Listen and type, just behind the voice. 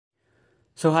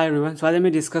So hi everyone. So I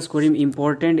discuss korim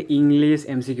important English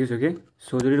MCQs. Okay.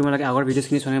 So jodi tumalake agor videos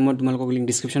kini sonai moi tumalok link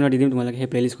description ot di dim tumalake he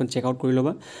playlist kon check out kori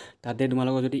loba. Tate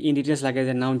tumalok jodi in details lage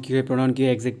je noun ki hoy, pronoun ki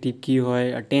hoy, adjective ki hoy,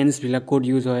 tense bila code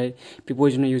use hoy,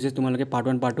 preposition uses tumalake part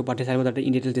 1 part 2 part 3 tate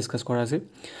in details discuss kora ase.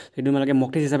 So tumalake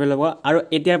mock test hisabe loba aru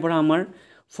etiar pora amar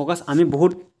focus ami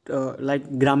bahut like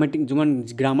grammatic juman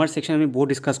grammar section ami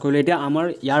bahut discuss korilo. Etia amar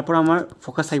yar pora amar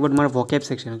focus thaibo tumar vocab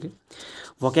section. Okay.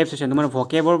 vocab section তোমার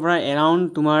vocabৰ পৰা around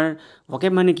তোমাৰ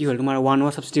vocab মানে কি হ'ল তোমাৰ one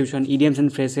word substitution idioms and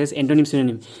phrases antonym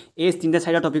synonym এই তিনটা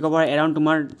চাৰিটা টপিকৰ পৰা around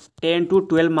তোমাৰ 10 to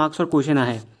 12 মাৰ্কছৰ কোৱেশ্চন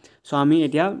আহে সো আমি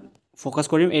এতিয়া ফোকাস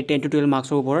কৰিম এই 10 to 12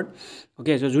 মাৰ্কছৰ ওপৰত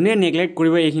ওকে সো যোনে নেগলেক্ট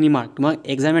কৰিব এইখিনি মাৰ্ক তোমাক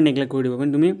এক্সামে নেগলেক্ট কৰি দিব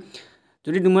মানে তুমি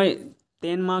যদি তুমি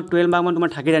 10 মাৰ্ক 12 মাৰ্ক মান তোমাৰ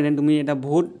থাকি যায় তুমি এটা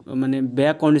বহুত মানে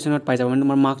বেয়া কন্ডিশনত পাই যাব মানে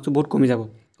তোমাৰ মাৰ্কটো বহুত কমি যাব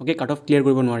ওকে কাট অফ ক্লিয়াৰ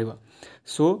কৰিব নোৱাৰিবা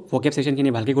সো vocab সেকশন খিনি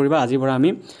ভালকৈ কৰিবা আজিৰ পৰা আমি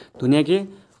ধুনিয়াকৈ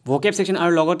vocab section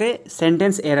আৰু লগতে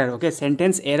sentence error okay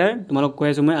sentence error তোমালোক কৈ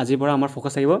আছো মই আজিৰ পৰা আমাৰ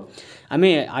ফোকাস থাকিব আমি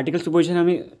আৰ্টিকলছ প্ৰিপজিশন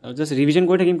আমি জাস্ট ৰিভিজন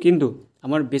কৰি থাকিম কিন্তু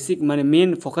আমাৰ বেসিক মানে মেইন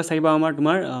ফোকাস থাকিব আমাৰ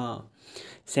তোমাৰ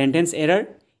sentence error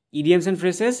idioms and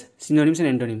phrases synonyms and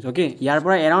antonyms okay ইয়াৰ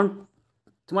পৰা around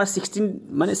তোমাৰ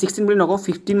 16 মানে 16 বুলি নকও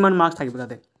 15 মান মাৰ্কস থাকিব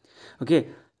তাতে ওকে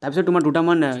তাৰপিছত তোমাৰ দুটা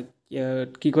মান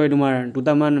কি কয় তোমাৰ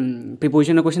দুটা মান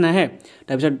প্ৰিপজিশনৰ কোৱেশ্চন আহে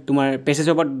তাৰপিছত তোমাৰ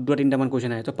পেছেজৰ পৰা দুটা তিনটা মান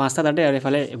কোৱেশ্চন আহে তো পাঁচটা তাতে আৰু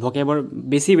এফালে vocabৰ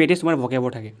বেছি ওয়েটেজ তোমাৰ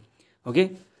vocabৰ থাকে ওকে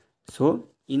সো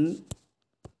ইন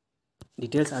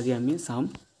ডিটেইলছ আজি আমি চাম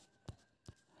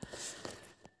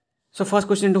সো ফাৰ্স্ট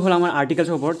কোৱেশ্চনটো হ'ল আমাৰ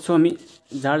আৰ্টিকলছৰ ওপৰত সো আমি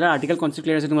যাৰ যাৰ আৰ্টিকল কনসেপ্ট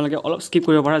ক্লিয়াৰ আছে তোমালোকে অলপ স্কিপ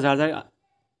কৰিব পাৰা যাৰ যাৰ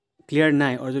ক্লিয়াৰ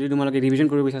নাই আৰু যদি তোমালোকে ৰিভিজন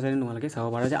কৰিব বিচাৰা তোমালোকে চাব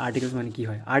পাৰা যে আৰ্টিকলছ মানে কি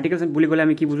হয় আৰ্টিকলছ বুলি ক'লে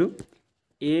আমি কি বুজো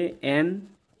এ এন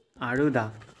আৰু দা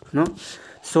নো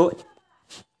সো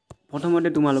প্ৰথমতে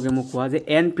তোমালোকে মোক কোৱা যে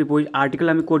এন প্ৰিপ'জ আৰ্টিকল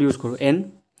আমি কোড ইউজ কৰো এন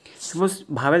সপোজ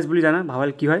ভাৱেলছ বুলি জানা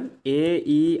ভাৱেল কি হয় এ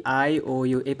ই আই অ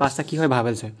ইউ এই পাঁচটা কি হয়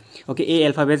ভাৱেলছ হয় ওকে এই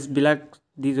এলফাবেটছ বিলাক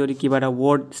দি যদি কিবা এটা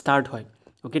ৱৰ্ড ষ্টাৰ্ট হয়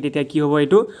ওকে তেতিয়া কি হ'ব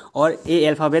এইটো অৰ এই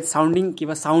এলফাবেট সাউন্ডিং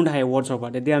কিবা সাউন্ড আহে ৱৰ্ডছৰ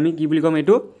পৰা তেতিয়া আমি কি বুলি ক'ম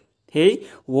এইটো হেই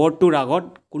ৱৰ্ডটোৰ আগত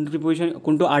কোনটো প্ৰিপ'জিশন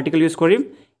কোনটো আৰ্টিকল ইউজ কৰিম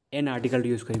এন আৰ্টিকলটো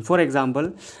ইউজ কৰিম for example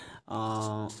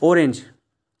orange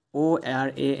O R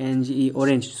A N G E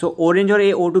orange so orange or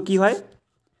a o to কি হয়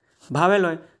ভাৱেল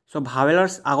হয় so ভাৱেলৰ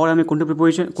আগৰ আমি কোনটো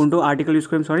প্ৰিপ'জিশন কোনটো আৰ্টিকল ইউজ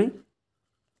কৰিম সৰি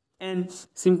এন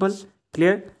সিম্পল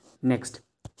ক্লিয়াৰ নেক্সট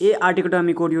এই আৰ্টিকলটো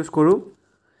আমি কোড ইউজ কৰো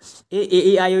এই এ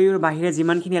ই আই অ ইউৰ বাহিৰে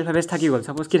যিমানখিনি এলফাবেটছ থাকি গ'ল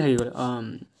সাপোজ কি থাকি গ'ল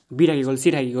বি থাকি গ'ল সি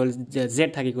থাকি গ'ল জেড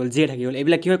থাকি গ'ল জে থাকি গ'ল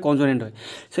এইবিলাক কি হয় কনসনেন্ট হয়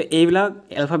সো এইবিলাক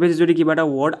এলফাবেটছ যদি কিবা এটা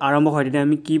ৱৰ্ড আৰম্ভ হয় তেতিয়া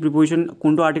আমি কি প্ৰিপ'জিশন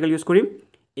কোনটো আৰ্টিকল ইউজ কৰিম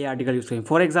এই আৰ্টিকল ইউজ কৰিম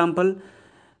ফৰ এক্সাম্পল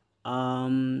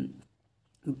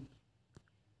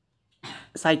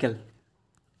সাইকেল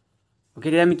ওকে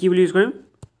তেতিয়া আমি কি বুলি ইউজ কৰিম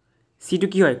সি টু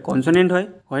কি হয় কনসনেন্ট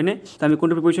হয় নে তো আমি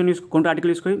কোনটো প্ৰিপ'জিশন ইউজ কোনটো আৰ্টিকল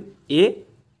ইউজ কৰিম এ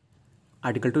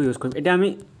আৰ্টিকলটো ইউজ কৰিম এতিয়া আমি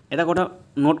এটা কথা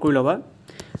নোট কৰি ল'বা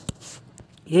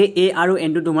হে এ আৰু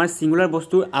এন টু তোমাৰ সিঙ্গুলাৰ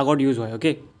বস্তুৰ আগত ইউজ হয়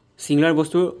ওকে সিঙ্গুলাৰ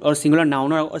বস্তু আৰু সিঙ্গুলাৰ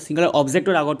নাউনৰ আৰু সিঙ্গুলাৰ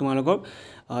অবজেক্টৰ আগত তোমালোকৰ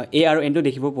এ আৰু এন টু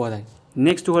দেখিব পোৱা যায়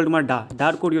নেক্সট হ'ল তোমাৰ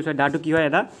ডাৰ কোড ইউজ হয় ডাটো কি হয়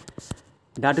এটা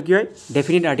ডাটো কি হয়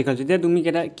ডেফিনিট আৰ্টিকল যেতিয়া তুমি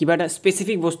কিবা এটা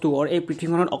স্পেচিফিক বস্তু আৰু এই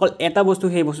পৃথিৱীখনত অকল এটা বস্তু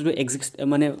সেই বস্তুটো এক্সিষ্ট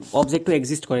মানে অবজেক্টটো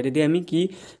এক্সিষ্ট কৰে তেতিয়া আমি কি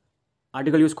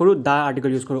আৰ্টিকল ইউজ কৰোঁ দা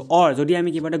আৰ্টিকল ইউজ কৰোঁ অৰ যদি আমি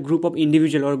কিবা এটা group of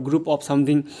individual or group of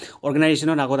something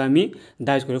অৰ্গেনাইজেশ্যনৰ আগত আমি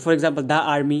দা ইউজ কৰোঁ for example the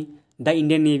army the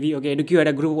Indian navy okay এইটো কি হয়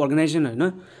এটা গ্ৰুপ অৰ্গেনাইজেশ্যন হয় ন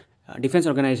ডিফেন্স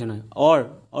অৰ্গেনাইজেশ্যন হয়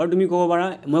অৰ তুমি ক'ব পাৰা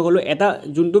মই ক'লোঁ এটা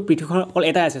যোনটো পৃথিৱীখনত অকল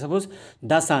এটাই আছে ছাপ'জ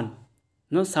দা ছান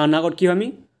ন ছান আগত কি হয় আমি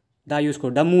দা ইউজ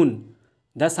কৰোঁ the moon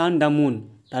da San the moon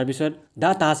তাৰপিছত দা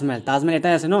তাজমহল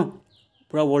এটাই আছে ন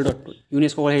পুৰা ৱৰ্ল্ডত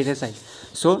ইউনেস্কো হেৰিটেজ চাইট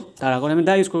চ' তাৰ আগত আমি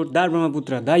দা ইউজ কৰোঁ দা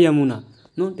ব্ৰহ্মপুত্ৰ দা য়ামুনা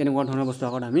ন তেনেকুৱা ধৰণৰ বস্তু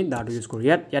আগত আমি দাটো ইউজ কৰোঁ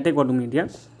ইয়াতে কোৱা তুমি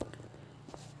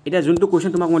এতিয়া যোনটো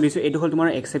কুৱেশ্যন তোমাক মই দিছোঁ এইটো হ'ল তোমাৰ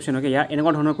এক্সেপশ্যন অ'কে ইয়াৰ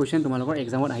এনেকুৱা ধৰণৰ কুৱেশ্যন তোমালোকৰ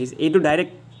এক্সামত আহিছে এইটো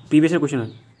ডাইৰেক্ট প্ৰিভিয়াছ কুৱেশ্যন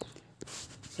হয়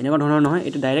এনেকুৱা ধৰণৰ নহয়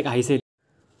এইটো ডাইৰেক্ট আহিছে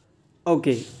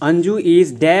okay Anju is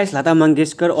dash Lata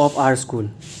Mangeshkar of hour school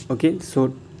okay so'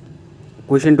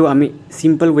 কুৱেশ্যনটো আমি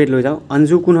চিম্পল ৱেত লৈ যাওঁ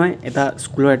অঞ্জু কোন হয় এটা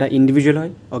স্কুলৰ এটা ইণ্ডিভিজুৱেল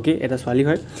হয় অ'কে এটা ছোৱালী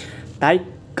হয় তাইক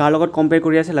কাৰ লগত কম্পেয়াৰ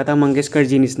কৰি আছে লতা মংগেশকাৰ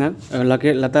যি নিচিনা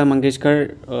লতা মংগেশকাৰ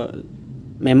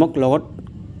মেমক লগত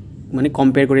মানে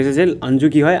কম্পেয়াৰ কৰি আছে যে অঞ্জু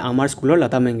কি হয় আমাৰ স্কুলৰ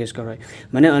লতা মংগেশকাৰ হয়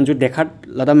মানে অঞ্জু দেখাত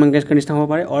লতা মংগেশকাৰ নিচিনা হ'ব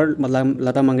পাৰে আৰু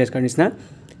লতা মংগেশকাৰ নিচিনা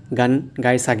গান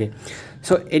গাই চাগে চ'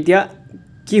 এতিয়া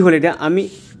কি হ'ল এতিয়া আমি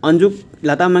অঞ্জুক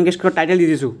লতা মংগেশকাৰৰ টাইটেল দি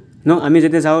দিছোঁ ন আমি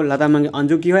যেতিয়া যাওঁ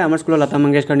অঞ্জু কি হয় আমাৰ স্কুলৰ লতা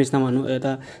মংগেশকাৰ নিচিনা মানুহ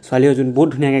এটা ছোৱালী হয় যোন বহুত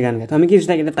ধুনীয়াকৈ গান গায় তো আমি কি দিছোঁ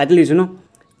এটা টাইটেল দিছোঁ ন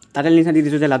টাইটেল নিচিনা দি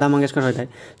দিছোঁ যে লতা মংগেশকাৰ হয় তাই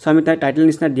চ' আমি তাই টাইটেল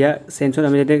নিচিনা দিয়া চেঞ্চত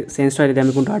আমি যেতিয়া চেঞ্জ হয় তেতিয়া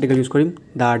আমি কোনটো আৰ্টিকল ইউজ কৰিম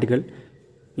দা আৰ্টিকল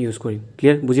ইউজ কৰিম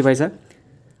ক্লিয়াৰ বুজি পাইছা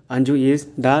Anju is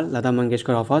the Lata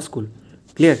Mangeshkar of hour school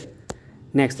clear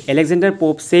next Alexander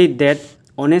Pope said that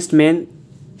honest man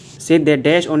said that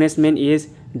dash honest man is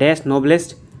dash noblest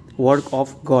work of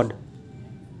God.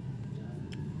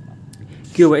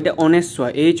 কি হ'ব এটা honest চোৱা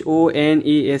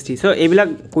HONEST so এইবিলাক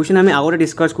question আমি আগতে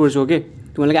ডিছকাছ কৰিছোঁ অ'কে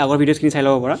তোমালোকে আগৰ ভিডিঅ'ছখিনি চাই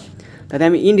ল'ব পাৰা তাতে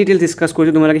আমি ইন ডিটেইলছ ডিছকাছ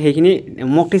কৰিছোঁ তোমালোকে সেইখিনি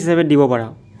মক টেষ্ট হিচাপে দিব পাৰা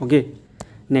okay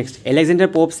next Alexander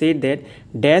pop said date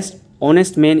dash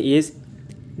honest man is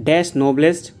dash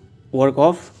নবলেষ্ট work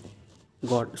of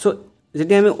god চ'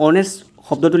 যেতিয়া আমি অনেষ্ট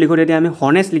শব্দটো লিখোঁ তেতিয়া আমি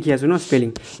হনেষ্ট লিখি আছোঁ ন স্পেলিং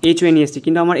HONEST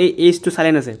কিন্তু আমাৰ এই এইচটো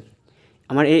চাইলেণ্ট আছে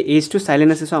আমাৰ এই এইচটো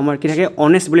চাইলেণ্ট আছে চ' আমাৰ কি থাকে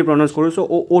অনেষ্ট বুলি প্ৰনাউন্স কৰোঁ চ'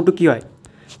 অ'টো কি হয়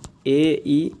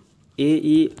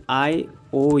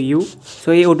AEIOU চ'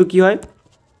 এই অ'টো কি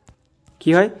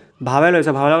হয় ভাৱে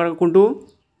লৈছে ভাৱে লগাৰ কোনটো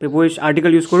প্ৰিপ'জিশ্যন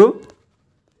আৰ্টিকল ইউজ কৰোঁ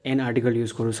এন আৰ্টিকল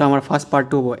ইউজ কৰোঁ চ' আমাৰ ফাৰ্ষ্ট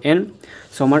পাৰ্টটো হ'ব এন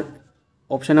চ' আমাৰ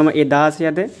অপশ্যন আমাৰ এই দা আছে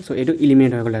ইয়াতে চ' এইটো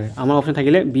ইলিমিনেট হৈ গ'ল আমাৰ অপশ্যন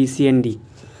থাকিলে BCND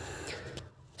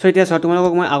চ' এতিয়া চোৱা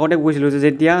তোমালোকক মই আগতে কৈছিলোঁ যে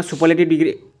যেতিয়া চুপাৰলেটিভ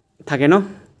ডিগ্ৰী থাকে ন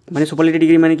মানে চুপাৰলেটিভ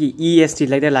ডিগ্ৰী মানে কি EST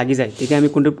এতিয়া লাগি যায় তেতিয়া আমি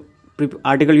কোনটো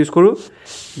আৰ্টিকল ইউজ কৰোঁ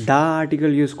দা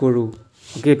আৰ্টিকল ইউজ কৰোঁ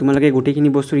অ'কে তোমালোকে গোটেইখিনি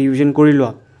বস্তু ৰিভিজন কৰি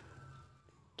লোৱা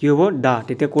কি হ'ব দা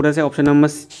তেতিয়া ক'ত আছে অপশ্যন নম্বৰ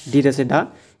ডিত আছে দা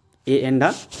AN da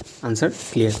answer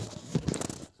clear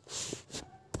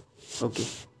okay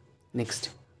next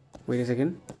wait a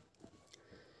second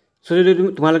চ' যদি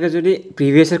তোমালোকে যদি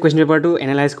প্ৰিভিয়াছ ইয়াৰ কুৱেশ্যন পেপাৰটো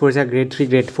এনালাইজ কৰিছা গ্ৰেড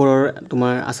 3 গ্ৰেড 4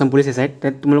 তোমাৰ আছাম পুলিচ এছাইড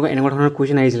তাত তোমালোকৰ এনেকুৱা ধৰণৰ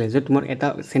কুৱেশ্যন আহিছিলে যে তোমাৰ এটা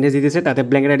চেণ্টেঞ্চ দি দিছে তাতে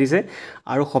ব্লেংক এটা দিছে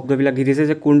আৰু শব্দবিলাক দি দিছে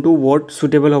যে কোনটো ৱৰ্ড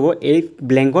সুটেবল হ'ব এই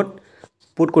ব্লেংকত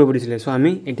পুট কৰিব দিছিলে চ'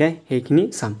 আমি এতিয়া সেইখিনি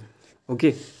চাম অ'কে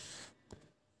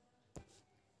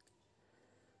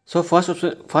চ'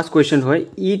 ফাৰ্ষ্ট কুৱেশ্যন হয়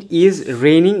it is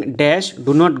raining dash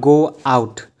do not গ'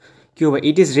 আউট কি হ'ব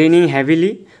ইট ইজ ৰেইনিং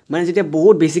হেভিলি মানে যেতিয়া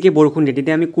বহুত বেছিকৈ বৰষুণ দিয়ে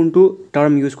তেতিয়া আমি কোনটো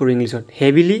টাৰ্ম ইউজ কৰোঁ ইংলিছত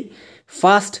heavily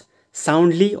fast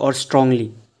চাউণ্ডলি or strongly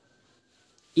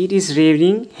it is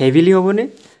raining heavily হ'বনে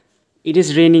ইট ইজ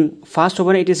ৰেইনিং ফাষ্ট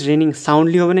হ'বনে ইট ইজ ৰেইনিং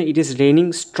চাউণ্ডলি হ'বনে ইট ইজ ৰেইনিং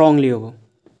ষ্ট্ৰংলি হ'ব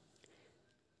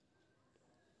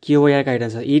কি হ'ব ইয়াৰ correct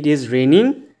answer it is raining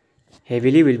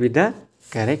heavily will be the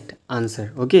correct answer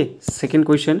okay second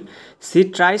question C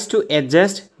tries two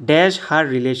adjust dash her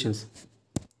relations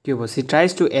কি হ'ব C tries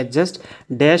two adjust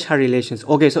ডেছ হাৰ relations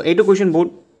okay so' এইটো question বহুত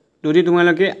যদি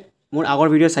তোমালোকে মোৰ আগৰ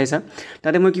ভিডিঅ' চাইছা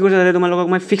তাতে মই কি কৰিছোঁ তাতে তোমালোকক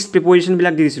মই ফিক্সড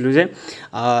প্ৰিপ'জিশ্যনবিলাক দি দিছিলোঁ যে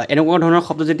এনেকুৱা ধৰণৰ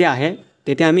শব্দ যেতিয়া আহে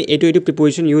তেতিয়া আমি এইটো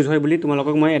প্ৰিপ'জিশ্যন ইউজ হয় বুলি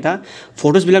তোমালোকক মই এটা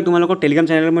ফটোজবিলাক তোমালোকৰ টেলিগ্ৰাম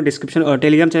চেনেলত মই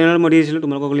টেলিগ্ৰাম চেনেলত মই দি দিছিলোঁ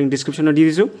তোমালোকক লিংক ডিছক্ৰিপশ্যনত দি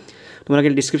দিছোঁ তোমালোকে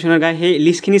ডিছক্ৰিপশ্যনৰ গাই সেই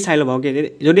লিষ্টখিনি চাই ল'বা অ'কে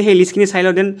যদি সেই লিষ্টখিনি চাই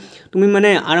লওঁ দেন তুমি মানে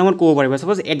আৰামত ক'ব পাৰিবা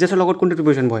ছাপ'জ এডজাষ্টৰ লগত কোনটো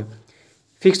প্ৰিপ'জিশ্যন বহে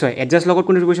ফিক্সড হয় এডজাষ্ট লগত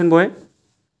কোনটো প্ৰিপ'জিশ্যন বহে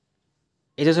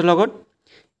এডজাষ্টৰ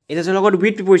লগত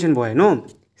উইথ প্ৰিপ'জিশ্যন বহে ন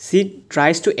C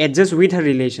tries two adjust with her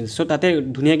relations চ' তাতে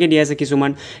ধুনীয়াকৈ দিয়া আছে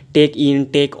কিছুমান tech in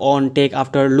tech on tech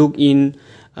after look in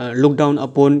look down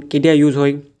upon কেতিয়া ইউজ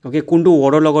হয় অ'কে কোনটো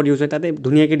ৱৰ্ডৰ লগত ইউজ হয় তাতে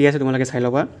ধুনীয়াকৈ দিয়া আছে তোমালোকে চাই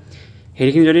ল'বা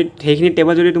সেইখিনি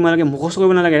টেবল যদি তোমালোকে মুখস্থ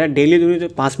কৰিব নালাগে ডেইলি তুমি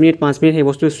 5 মিনিট সেই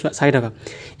বস্তু চাই থাকা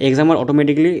এক্সামত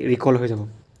অট'মেটিকলি ৰিকল হৈ যাব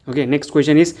okay next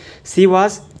question is she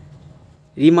was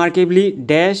ৰিমাৰ্কেবলি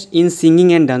dash in singing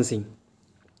and dancing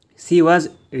she was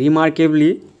ৰিমাৰ্কেবলি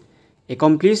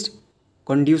একমপ্লিছড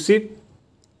conducive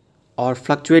or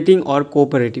fluctuating or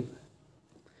cooperative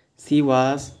she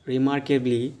was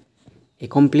remarkably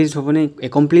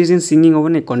accomplished in singing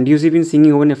hobone conducive in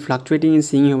singing hobone fluctuating in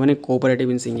singing hobone cooperative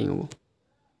in singing hobo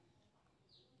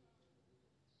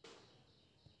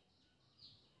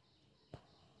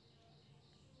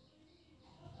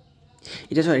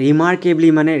এটা so remarkably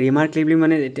মানে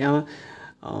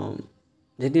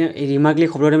যেতিয়া এই ৰিমাৰ্কলি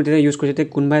শব্দটো আমি তেতিয়া use কৰিছোঁ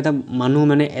তেতিয়া কোনোবা এটা মানুহ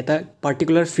মানে এটা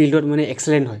পাৰ্টিকুলাৰ ফিল্ডত মানে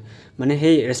এক্সেলেণ্ট হয় মানে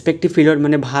সেই ৰেচপেক্টিভ ফিল্ডত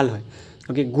মানে ভাল হয়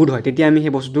অ'কে গুড হয় তেতিয়া আমি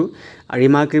সেই বস্তুটো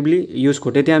ৰিমাৰ্কেবলি ইউজ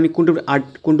কৰোঁ তেতিয়া আমি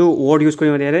কোনটো ৱৰ্ড ইউজ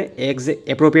কৰিম ইয়াতে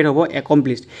এপ্ৰপ্ৰিয়েট হ'ব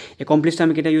একমপ্লিছড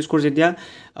আমি কেতিয়া ইউজ কৰোঁ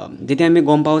যেতিয়া আমি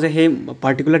গম পাওঁ যে সেই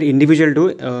পাৰ্টিকুলাৰ ইণ্ডিভিজুৱেলটো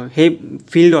সেই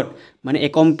ফিল্ডত মানে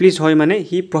একমপ্লিছড হয় মানে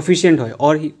সি প্ৰফিচিয়েণ্ট হয়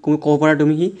অৰ ক'ব পাৰা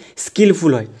তুমি সি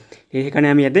স্কিলফুল হয় সেইকাৰণে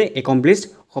আমি ইয়াতে একমপ্লিছড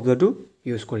শব্দটো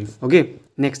ইউজ কৰিম অ'কে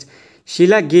নেক্সট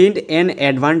শিলা গেইনড এন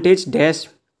এডভান্টেজ ডেছ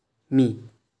মি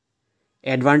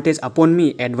এডভান্টেজ আপন মি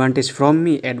advantage from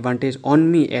me advantage on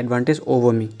me advantage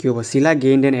over মি কি হ'ব শিলা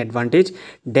গেইনড এন এডভান্টেজ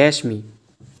ডেছ মি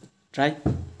ট্ৰাই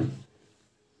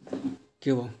কি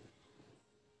হ'ব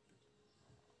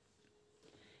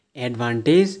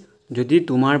এডভান্টেজ যদি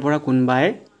তোমাৰ পৰা কোনোবাই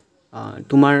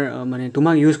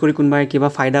তোমাক ইউজ কৰি কোনোবাই কিবা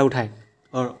ফাইদা উঠায়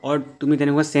অৰ তুমি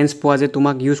তেনেকুৱা চেঞ্চ পোৱা যে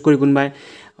তোমাক ইউজ কৰি কোনোবাই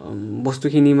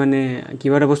বস্তুখিনি মানে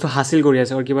কিবা এটা বস্তু হাসিল কৰি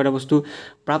আছে আৰু কিবা এটা বস্তু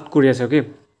প্ৰাপ্ত কৰি আছে অ'কে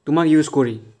তোমাক ইউজ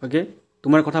কৰি অ'কে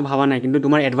তোমাৰ কথা ভাবা নাই কিন্তু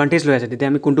তোমাৰ এডভান্টেজ লৈ আছে তেতিয়া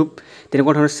আমি কোনটো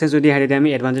তেনেকুৱা ধৰণৰ চেঞ্চ যদি আহে তেতিয়া আমি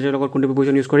এডভান্টেজৰ লগত কোনটো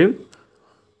প্ৰিপ'জিশ্যন ইউজ কৰিম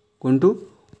কোনটো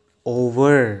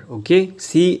over okay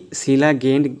Shila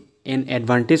gained an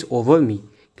advantage over me.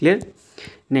 Clear?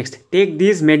 Next, take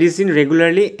this medicine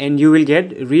regularly and you will get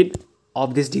rid of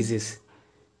this disease.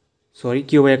 Sorry,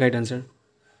 কি হ'ব ইয়াৰ কাৰেক্ট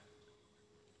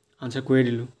আনসাৰ কৈয়ে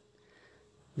দিলোঁ.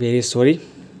 ভেৰি চৰি,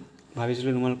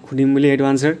 ভাবিছিলোঁ তোমাক সুধিম বুলি এইটো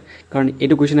আনসাৰ, কাৰণ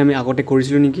এইটো কুৱেশ্যন আমি আগতে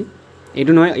কৰিছিলোঁ নেকি.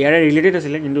 এইটো নহয়, ইয়াৰে ৰিলেটেড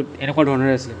আছিলে কিন্তু এনেকুৱা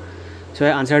ধৰণৰে আছিলে. চ'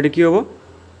 আনসাৰটো কি হ'ব?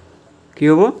 কি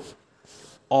হ'ব?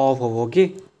 অফ হ'ব. অ'কে,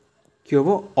 কি হ'ব?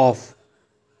 Of.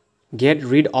 Gate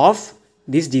read of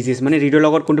this disease, মানে ৰিডৰ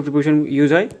লগত কোনটো প্ৰিপ'জিশ্যন ইউজ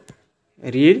হয়?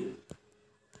 Read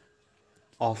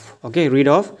of. Okay, read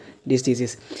of this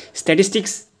disease.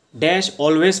 Statistics dash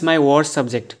always my worst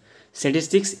subject.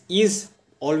 Statistics is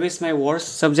always my worst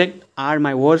subject, are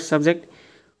my worst subject,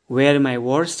 were my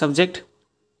worst subject,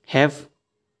 have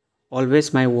always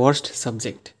my worst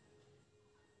subject.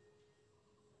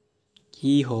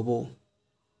 কি হ'ব?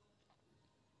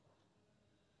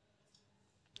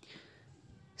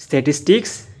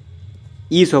 statistics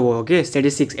is হ'ব. Okay,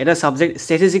 statistics এটা subject.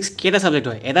 statistics কেইটা subject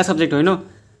হয়? এটা subject হয় ন.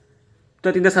 তো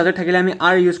তিনিটা ছাবজেক্ট থাকিলে আমি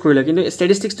আৰ ইউজ কৰিলোঁ, কিন্তু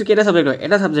ষ্টেটিষ্টিক্সটো কেইটা ছাবজেক্ট হয়?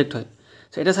 এটা ছাবজেক্ট হয়.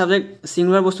 চ' এটা ছাবজেক্ট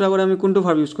ছিংগুলাৰ বস্তুৰ আগত আমি কোনটো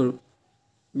ভাৰ্ব ইউজ কৰোঁ?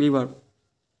 Be verb.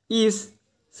 Is.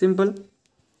 Simple.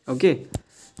 Okay.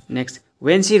 Next,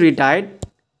 when she retired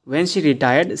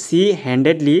she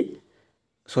handed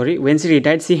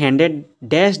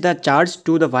dash the charge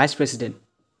to the vice president.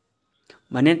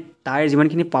 মানে তাইৰ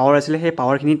যিমানখিনি পাৱাৰ আছিলে সেই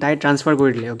পাৱাৰখিনি তাই ট্ৰান্সফাৰ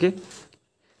কৰি দিলে. অ'কে,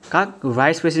 কাক?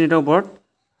 ভাইচ প্ৰেচিডেণ্টৰ ওপৰত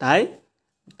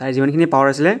তাইৰ যিমানখিনি পাৱাৰ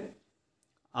আছিলে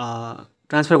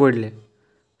ট্ৰান্সফাৰ কৰি দিলে.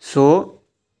 চ'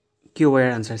 কি হ'ব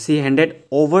ইয়াৰ answer? she handed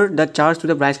over the charge to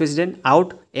the vice president out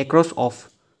across off.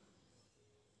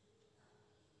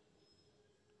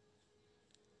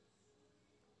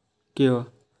 কি হ'ব?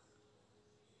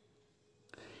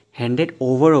 handed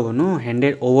over হ'ব ন.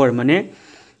 handed over মানে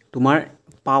তোমাৰ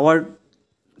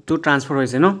পাৱাৰটো ট্ৰান্সফাৰ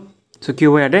হৈছে ন. চ' কি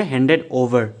হ'ব ইয়াতে? handed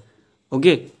over.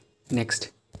 Okay, next.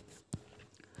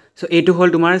 চ' এইটো হ'ল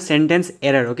তোমাৰ চেণ্টেন্স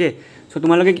এৰাৰ. অ'কে, চ'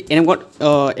 তোমালোকে এনেকুৱা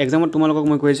এক্সামত তোমালোকক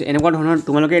মই কৈ আছোঁ, এনেকুৱা ধৰণৰ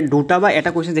তোমালোকে দুটা বা এটা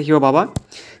কুৱেশ্যন দেখিব পাবা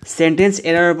চেণ্টেন্স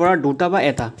এৰাৰৰ পৰা,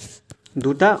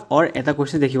 দুটা অৰ এটা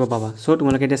কুৱেশ্যন দেখিব পাবা. চ'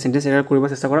 তোমালোকে এতিয়া চেণ্টেন্স এৰাৰ কৰিব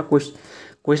চেষ্টা কৰা.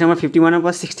 কুৱেশ্যন নম্বৰ 51ৰ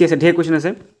পৰা 60 আছে, ঢেৰ কুৱেশ্যন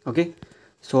আছে. অ'কে,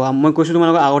 চ' মই কৈছোঁ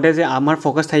তোমালোকক আগতে যে আমাৰ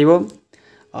ফ'কাছ থাকিব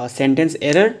চেণ্টেন্স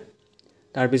এৰাৰ,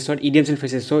 তাৰপিছত ইডিয়ামছ এণ্ড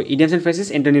ফ্ৰেজেছ. So' ইডিয়ামছ and ফ্ৰেজেছ,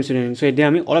 এণ্টনিমছ চিননিমছ. চ' এতিয়া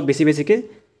আমি অলপ বেছিকৈ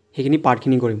সেইখিনি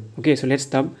পাৰ্টখিনি কৰিম. Okay, so'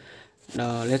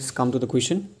 let's come to the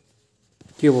question.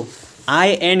 কি হ'ব? I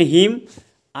and him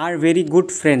are very good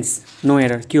friends. No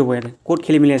error. কি হ'ব ইয়াতে? ক'ত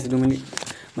খেলি মেলি আছে? তুমি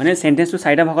মানে চেণ্টেন্সটো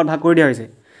চাৰিটা ভাগত ভাগ কৰি দিয়া হৈছে.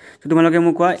 ত' তোমালোকে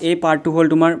মোক কোৱা, এই পাৰ্টটো হ'ল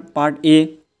তোমাৰ পাৰ্ট এ,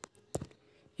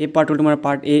 এই পাৰ্টটো তোমাৰ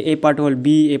পাৰ্ট এ, এই পাৰ্টটো হ'ল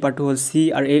বি, এই পাৰ্টটো হ'ল চি,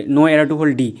 আৰু এই ন' এৰাৰটো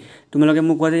হ'ল ডি. তোমালোকে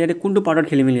মোক কোৱা যে ইয়াতে কোনটো পাৰ্টত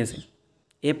খেলি মেলি আছে?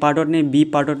 এ পাৰ্টত নে, বি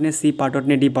পাৰ্টত নে, চি পাৰ্টত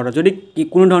নে, ডি পাৰ্টত? যদি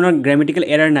কোনো ধৰণৰ গ্ৰামেটিকেল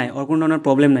এৰাৰ নাই আৰু কোনো ধৰণৰ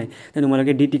প্ৰব্লেম নাই, তেতিয়া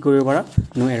তোমালোকে ডি টিক কৰিব পাৰা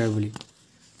ন' এৰাৰ বুলি.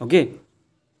 অ'কে,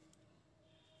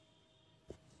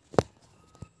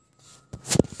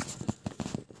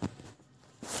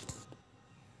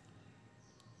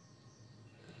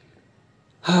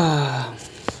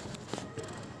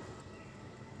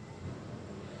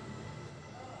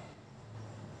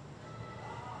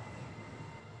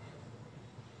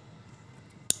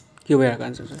 কি হ'ব ইয়াৰ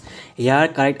আনচাৰ? ইয়াৰ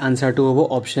কাৰেক্ট আনচাৰটো হ'ব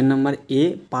অপশ্যন নম্বৰ এ,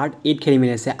 পাৰ্ট 8 খেলি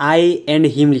মেলি আছে. আই এণ্ড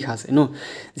হিম লিখা আছে ন.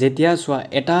 যেতিয়া চোৱা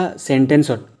এটা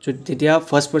চেণ্টেন্সত যেতিয়া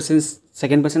first person,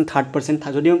 second person, third person,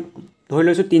 যদিও ধৰি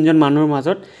লৈছোঁ তিনিজন মানুহৰ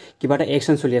মাজত কিবা এটা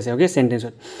একশ্যন চলি আছে. অ'কে,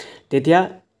 চেণ্টেন্সত, তেতিয়া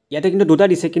ইয়াতে কিন্তু দুটা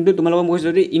দিছে, কিন্তু তোমালোকক মই কৈছোঁ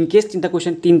যদি ইনকেছ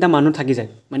তিনিটা মানুহ থাকি যায়,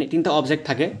 মানে তিনিটা অবজেক্ট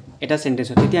থাকে এটা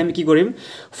চেণ্টেন্সত, তেতিয়া আমি কি কৰিম?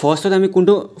 ফাৰ্ষ্টত আমি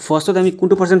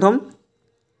কোনটো পাৰ্চন থ'ম?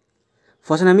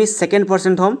 ফাৰ্ষ্টত আমি ছেকেণ্ড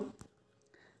পাৰ্চন থ'ম,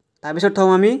 তাৰপিছত থ'ম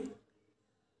আমি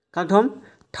কাক থ'ম?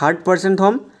 থাৰ্ড পাৰ্চন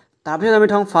থ'ম, তাৰপিছত আমি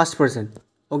থ'ম ফাৰ্ষ্ট পাৰ্চন.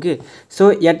 অ'কে, চ'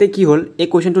 ইয়াতে কি হ'ল? এই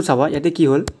কুৱেশ্যনটো চাবা, ইয়াতে কি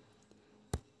হ'ল?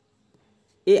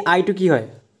 এই আইটো কি হয়?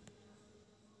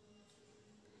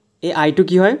 এই আইটো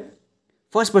কি হয়?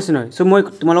 ফাৰ্ষ্ট পাৰ্চন হয়. চ' মই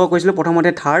তোমালোকক কৈছিলোঁ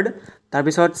প্ৰথমতে থাৰ্ড,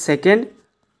 তাৰপিছত ছেকেণ্ড,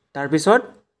 তাৰপিছত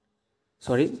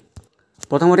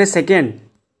প্ৰথমতে ছেকেণ্ড,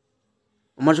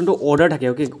 আমাৰ যোনটো অৰ্ডাৰ থাকে.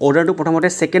 অ'কে, অৰ্ডাৰটো প্ৰথমতে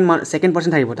ছেকেণ্ড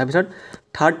পাৰ্চন থাকিব, তাৰপিছত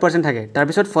থাৰ্ড পাৰ্চন থাকে,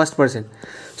 তাৰপিছত ফাৰ্ষ্ট পাৰ্চন.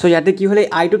 চ' ইয়াতে কি হ'লে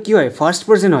আইটো কি হয়? ফাৰ্ষ্ট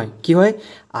পাৰ্চন হয়. কি হয়?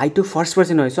 আইটো ফাৰ্ষ্ট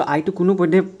পাৰ্চন হয়. চ' আইটো কোনো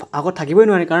পধ্যে আগত থাকিবই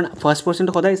নোৱাৰে, কাৰণ ফাৰ্ষ্ট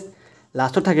পাৰ্চনটো সদায়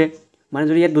লাষ্টত থাকে. মানে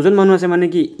যদি ইয়াত দুজন মানুহ আছে, মানে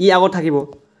কি ই আগত থাকিব,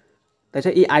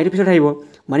 তাৰপিছত ই আইটোৰ পিছত আহিব.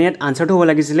 মানে ইয়াত আনচাৰটো হ'ব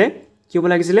লাগিছিলে, কি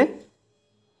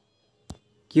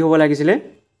হ'ব লাগিছিলে?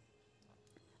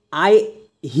 আই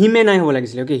হিম এণ্ড আই হ'ব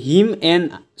লাগিছিলে. অ'কে, হিম এণ্ড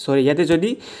ইয়াতে যদি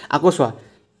আকৌ চোৱা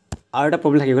আৰু এটা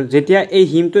প্ৰব্লেম থাকি গ'ল. যেতিয়া এই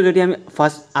হিমটো যদি আমি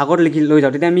ফাৰ্ষ্ট আগত লৈ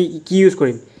যাওঁ, তেতিয়া আমি কি ইউজ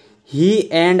কৰিম? হি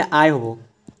এণ্ড আই হ'ব.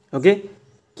 অ'কে,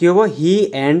 কি হ'ব? হি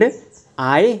and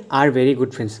I R very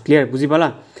good friends. Clear? বুজি পালা?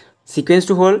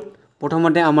 সিকুৱেন্সটো হ'ল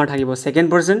প্ৰথমতে আমাৰ থাকিব সেকেন্ড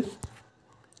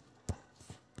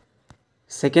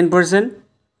পাৰ্সন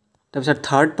তাৰপিছত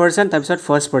থাৰ্ড পাৰ্সন তাৰপিছত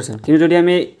ফাৰ্ষ্ট পাৰ্সন কিন্তু যদি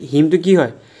আমি হিমটো কি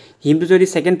হয় হিমটো যদি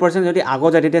সেকেন্ড পাৰ্সন যদি আগত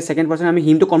যায় তেতিয়া সেকেন্ড পাৰ্সন আমি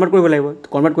হিমটো কনভাৰ্ট কৰিব লাগিব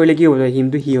কনভাৰ্ট কৰিলে কি হ'ব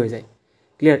হিমটো হি হৈ যায়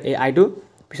ক্লিয়াৰ এই আইটো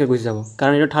পিছত গুচি যাব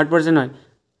কাৰণ এইটো থাৰ্ড পাৰ্সন হয়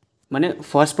মানে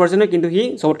ফাৰ্ষ্ট পাৰ্সন হয় কিন্তু হি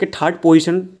সবতকৈ থাৰ্ড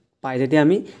পজিশ্যন পায় যেতিয়া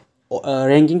আমি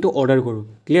ৰেংকিংটো অৰ্ডাৰ কৰোঁ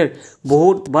ক্লিয়াৰ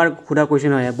বহুত বাৰ সোধা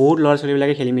কুৱেশ্যন হয় বহুত ল'ৰা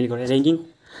ছোৱালীবিলাকে খেলি মেলি কৰে ranking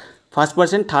first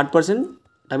person third person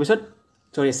তাৰপিছত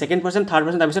সেকেন্ড পাৰ্সন থাৰ্ড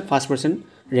পাৰ্সন তাৰপিছত ফাৰ্ষ্ট পাৰ্সন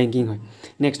ৰেংকিং হয়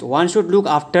next one should look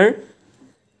after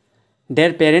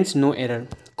there parents ন' এৰাৰ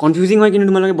কনফিউজিং হয় কিন্তু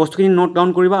তোমালোকে বস্তুখিনি নোট ডাউন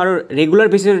কৰিবা আৰু ৰেগুলাৰ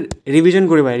বেচিছত ৰিভিজন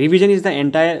কৰিবা ৰিভিজন ইজ দ্য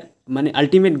এণ্টায়াৰ মানে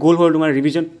আল্টিমেট গ'ল হ'ল তোমাৰ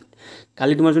ৰিভিজন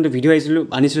কালি তোমাৰ যোনটো ভিডিঅ'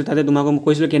 আনিছিলোঁ তাতে তোমাক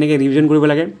কৈছিলোঁ কেনেকৈ ৰিভিজন কৰিব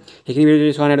লাগে সেইখিনি ভিডিঅ'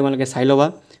 যদি চোৱা নাই তোমালোকে চাই ল'বা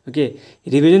অ'কে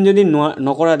ৰিভিজন যদি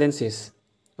নকৰা দেন চেছ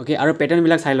অ'কে আৰু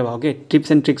পেটাৰ্ণবিলাক চাই ল'বা okay tips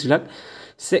and ট্ৰিক্সবিলাক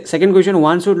second question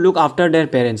one should look after there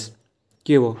parents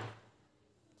কি হ'ব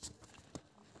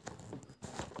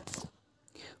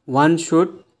one should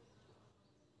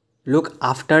look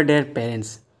after there parents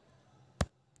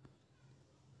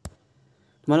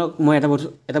তোমালোক মই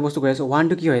এটা বস্তু কৈ আছোঁ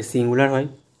ওৱানটো কি হয় ছিংগুলাৰ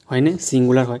হয়নে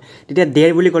ছিংগুলাৰ হয় তেতিয়া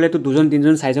দেৰ বুলি ক'লেতো দুজন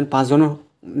তিনিজন চাৰিজন পাঁচজনৰ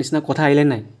নিচিনা কথা আহিলে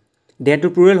নাই দেৰটো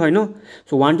প্লুৰেল হয় ন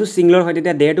চ' ওৱানটো ছিংগুলাৰ হয়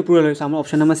তেতিয়া দেৰটো প্লুৰেল হয় চ' আমাৰ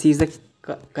option number C is the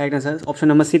correct answer option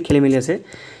number চিত খেলি মেলি আছে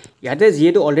ইয়াতে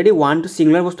যিহেতু অলৰেডি ওৱানটো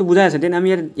ছিংগুলাৰ বস্তু বুজাই আছে দেন আমি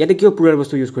ইয়াতে কিয় প্লুৰেল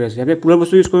বস্তু ইউজ কৰি আছোঁ ইয়াতে প্লুৰেল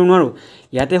বস্তু ইউজ কৰিব নোৱাৰোঁ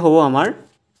ইয়াতে হ'ব আমাৰ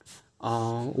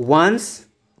ওৱান্স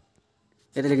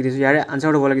ইয়াতে লিখি দিছোঁ ইয়াৰে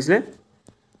আনচাৰটো হ'ব লাগিছিলে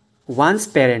ওৱান্স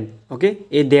পেৰেণ্ট অ'কে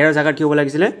এই দেৰৰ জেগাত কি হ'ব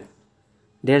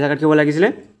লাগিছিলে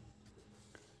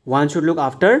one should look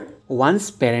after once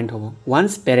parent হ'ব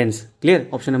once parents clear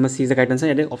option number C is the correct answer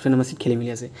ইয়াতে অপশ্যন নম্বৰ চিত খেলি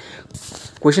মেলি আছে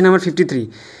question number 53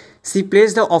 C place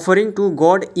the offering two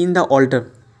god in the alter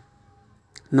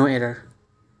ন' এৰাৰ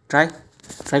ট্ৰাই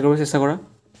কৰিব চেষ্টা কৰা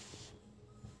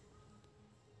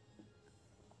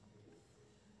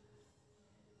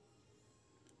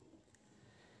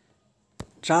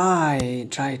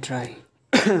try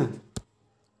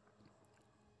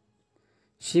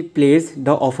she placed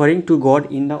the offering to God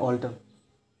in the altar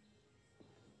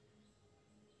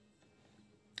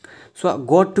so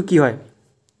God to কি হয়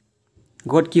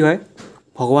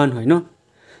ভগৱান হয় ন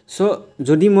so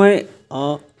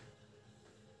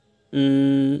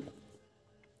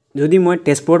যদি মই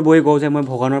তেজপুৰত বহি কওঁ যে মই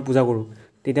ভগৱানৰ পূজা কৰোঁ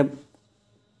তেতিয়া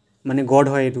মানে গড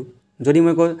হয় এইটো যদি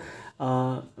মই কওঁ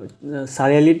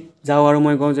চাৰিআলিত যাওঁ আৰু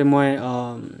মই কওঁ যে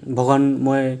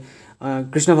মই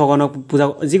কৃষ্ণ ভগৱানক পূজা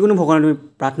যিকোনো ভগৱানক তুমি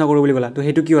প্ৰাৰ্থনা কৰোঁ বুলি ক'লা তো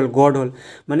সেইটো কি হ'ল গড হ'ল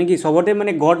মানে কি চবতে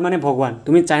মানে গড মানে ভগৱান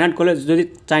তুমি চাইনাত ক'লে যদি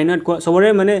চাইনাত কোৱা চবৰে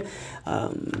মানে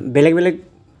বেলেগ বেলেগ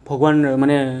ভগৱান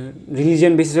মানে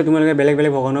ৰিলিজিয়ন বেচিছত তোমালোকে বেলেগ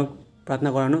বেলেগ ভগৱানক প্ৰাৰ্থনা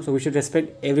কৰা ন চ' উই should respect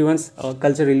every ওৱানছ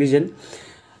culture religion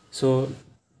চ'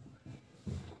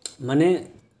 মানে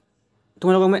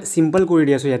তোমালোকক মই চিম্পল কৰি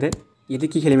দি আছোঁ ইয়াতে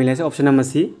কি খেলি মেলি আছে অপশ্যন নম্বৰ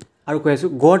চি আৰু কৈ আছোঁ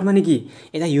গড মানে কি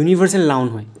এটা ইউনিভাৰ্চেল নাউন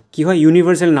হয় কি হয়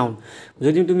ইউনিভাৰ্চেল নাউন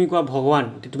যদি তুমি কোৱা ভগৱান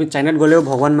তুমি চাইনাত গ'লেও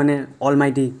ভগৱান মানে অল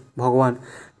মাইটি ভগৱান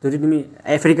যদি তুমি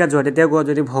আফ্ৰিকাত যোৱা তেতিয়াও কোৱা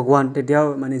যদি ভগৱান তেতিয়াও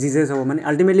মানে জিজাছ হ'ব মানে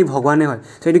আল্টিমেটলি ভগৱানে হয়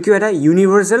চ' এইটো কিয় এটা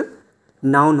ইউনিভাৰ্চেল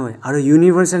নাউন হয় আৰু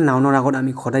ইউনিভাৰ্চেল নাউনৰ আগত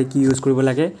আমি সদায় কি ইউজ কৰিব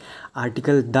লাগে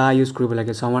আৰ্টিকেল দ্য ইউজ কৰিব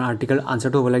লাগে চ' আমাৰ আৰ্টিকেল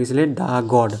আনচাৰটো হ'ব লাগিছিলে the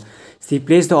god C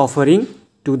place the offering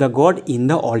to the god in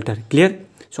the alter clear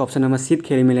so' option number চিত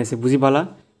খেলি মেলি আছে বুজি পালা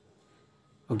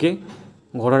অ'কে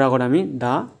গডৰ আগত আমি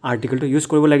দ্য আৰ্টিকেলটো ইউজ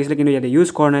কৰিব লাগিছিলে কিন্তু ইয়াতে ইউজ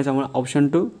কৰা নাই আমাৰ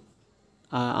অপশ্যনটো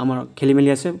আমাৰ খেলি মেলি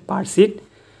আছে পাৰ্ট চিট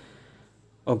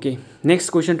অ'কে নেক্সট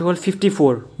কুৱেশ্যনটো হ'ল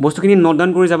 54 বস্তুখিনি নোট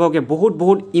ডাউন কৰি যাব অ'কে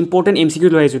বহুত ইম্পৰ্টেণ্ট MCQ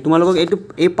লৈ আহিছোঁ তোমালোকক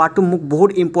এই পাৰ্টটো মোক বহুত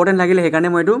ইম্পৰ্টেণ্ট লাগিলে সেইকাৰণে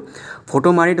মই এইটো ফটো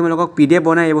মাৰি তোমালোকক PDF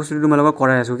বনাই এই বস্তুটো তোমালোকক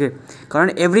কৰাই আছোঁ অ'কে কাৰণ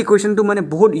এভৰি কুৱেশ্যনটো মানে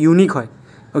বহুত ইউনিক হয়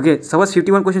অ'কে ছাপ'জ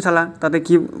 51 কুৱেশ্যন চালা তাতে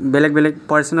কি বেলেগ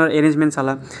পাৰ্চনৰ এৰেঞ্জমেণ্ট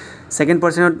চালা সেকেন্ড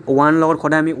পাৰ্চনত ওৱান লগত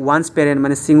সদায় আমি ওৱান্স পেৰেণ্ট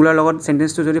মানে ছিংগুলাৰ লগত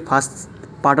চেণ্টেন্সটো যদি ফাৰ্ষ্ট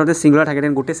পাৰ্টতে ছিংগুলাৰ থাকে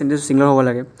তেন গোটেই চেণ্টেন্সটো ছিংগুলাৰ হ'ব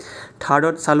লাগে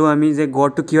থাৰ্ডত চালোঁ আমি যে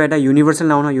গডটো কি হয় এটা ইউনিভাৰ্চেল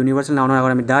নাউন হয় ইউনিভাৰ্চেল নাউনৰ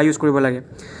আগত আমি দ্য ইউজ কৰিব লাগে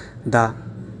দ্য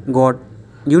গড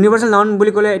ইউনিভাৰ্চেল নাউন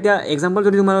বুলি ক'লে এতিয়া এক্সাম্পল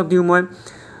যদি তোমালোকক দিওঁ মই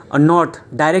নৰ্থ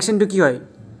ডাইৰেকশ্যনটো কি হয়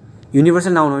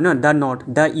ইউনিভাৰ্চেল নাউন হয় ন the north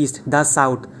the east the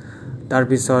south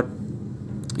তাৰপিছত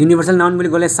ইউনিভাৰ্চেল নাউন বুলি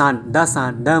ক'লে ছান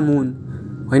দ্য মুন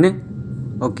হয়নে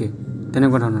অ'কে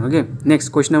তেনেকুৱা ধৰণৰ okay next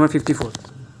question number 54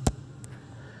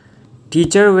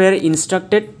 teacher ৱেৰ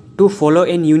ইনষ্ট্ৰাক্টেড two follow'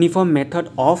 N uniform method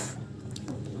of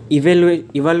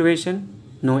evaluation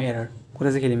ন' এৰাৰ ক'ত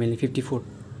আছে খেলি মেলি 54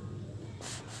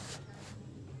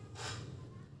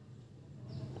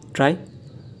 try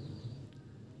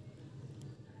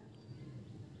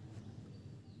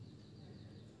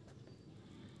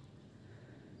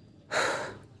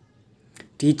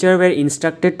Teachers were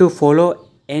instructed to follow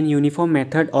N uniform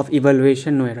method of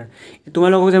evaluation নো এৰাৰ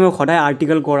তোমালোকক যে মই সদায়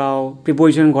আৰ্টিকল কৰাওঁ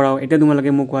প্ৰিপজিশ্যন কৰাওঁ এতিয়া তোমালোকে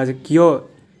মোক কোৱা যে কিয়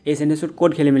এই চেণ্টেন্সটোত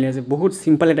ক'ত খেলি মেলি আছে বহুত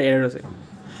চিম্পল এটা এৰাৰ আছে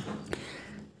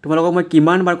তোমালোকক মই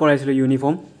কিমানবাৰ কৰাইছিলোঁ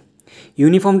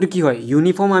ইউনিফৰ্মটো কি হয়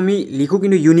ইউনিফৰ্ম আমি লিখোঁ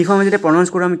কিন্তু ইউনিফৰ্ম যেতিয়া প্ৰনাউন্স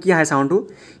কৰোঁ আমি কি আহে চাউণ্ডটো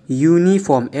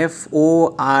ইউনিফৰ্ম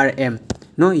FORM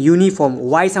ন ইউনিফৰ্ম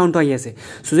ৱাই চাউণ্ডটো আহি আছে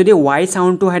চ' যদি ৱাই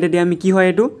চাউণ্ডটো আহে তেতিয়া আমি কি হয়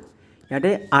এইটো ইয়াতে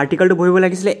আৰ্টিকলটো বহিব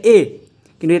লাগিছিলে এ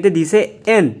কিন্তু ইয়াতে দিছে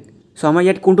এন চ' আমাৰ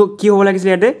ইয়াত কোনটো কি হ'ব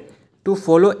লাগিছিলে ইয়াতে টু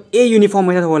ফ'ল' এ ইউনিফৰ্ম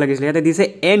মেথড হ'ব লাগিছিলে ইয়াতে দিছে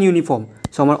এন ইউনিফৰ্ম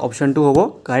চ' আমাৰ অপশ্যনটো হ'ব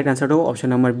কাৰেক্ট আনচাৰটো হ'ব অপশ্যন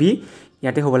নম্বৰ বি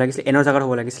ইয়াতে হ'ব লাগিছিলে এনৰ জেগাত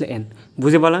হ'ব লাগিছিলে এন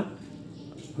বুজি পালা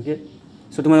অ'কে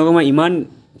চ' তোমালোকক মই ইমান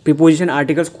প্ৰিপজিশ্যন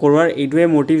আৰ্টিকলছ কৰোৱাৰ এইটোৱে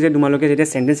মটিভ যে তোমালোকে যেতিয়া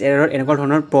চেণ্টেন্স এৰাৰত এনেকুৱা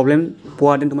ধৰণৰ প্ৰব্লেম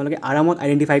পোৱা তেন্তে তোমালোকে আৰামত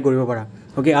আইডেণ্টিফাই কৰিব পাৰা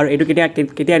অ'কে আৰু এইটো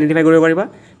কেতিয়া আইডেণ্টিফাই কৰিব পাৰিবা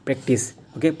practice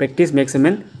okay practice max A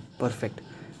man perfect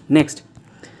next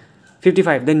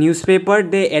 55 the newspaper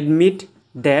they admit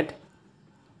that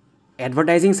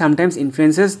advertising sometimes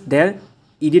influences their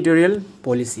editorial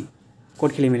policy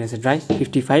code kheli mele ase try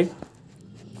 55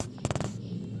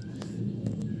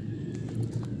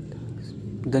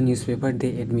 the newspaper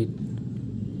they admit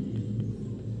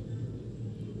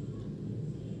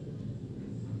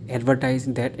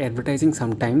advertising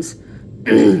sometimes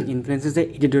influences the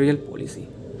editorial policy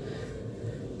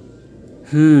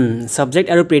subject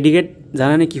আৰু predicate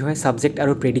জানানে কি হয় subject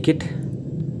আৰু predicate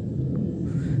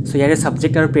so ইয়াৰে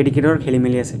subject আৰু predicate খেলি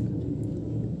মেলি আছে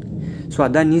so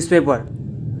the newspaper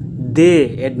they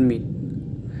admit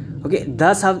okay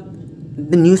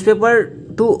the newspaper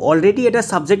to already এটা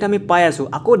subject আমি পাই আছো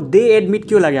আকৌ they admit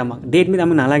কিয় লাগে আমাক they admit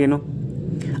আমি নালাগে ন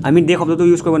আমি they শব্দটো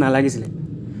ইউজ কৰিব নালাগিছিলে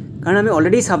কাৰণ আমি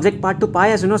অলৰেডি সাবজেক্ট পাৰ্টটো পাই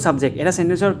আছো ন সাবজেক্ট এটা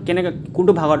সেন্টেন্সৰ কেনেকৈ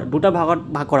কোনটো ভাগত দুটা ভাগত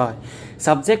ভাগ কৰা হয়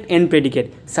subject and predicate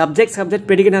subject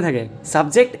predicate নাথাকে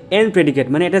সাবজেক্ট এণ্ড প্ৰেডিকেট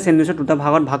মানে এটা সেন্টেন্সৰ দুটা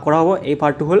ভাগত ভাগ কৰা হ'ব এই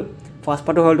পাৰ্টটো হ'ল ফাৰ্ষ্ট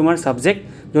পাৰ্টটো হ'ল তোমাৰ সাবজেক্ট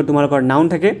য'ত তোমালোকৰ নাউন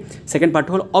থাকে ছেকেণ্ড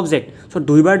পাৰ্টটো হ'ল অবজেক্ট চ'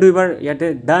 দুইবাৰ ইয়াতে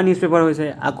দ্য নিউজ পেপাৰ হৈছে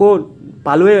আকৌ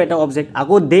পালোৱে এটা অবজেক্ট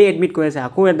আকৌ দে এডমিট কৰি আছে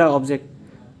আকৌ এটা অবজেক্ট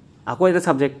আকৌ এটা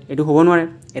সাবজেক্ট এইটো হ'ব নোৱাৰে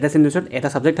এটা সেন্টেন্সত এটা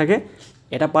সাবজেক্ট থাকে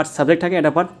এটা পাৰ্ট সাবজেক্ট থাকে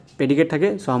এটা পাৰ্ট প্ৰেডিকেট থাকে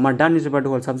চ' আমাৰ দ্য নিউজ পেপাৰটো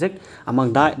হ'ল সাবজেক্ট আমাক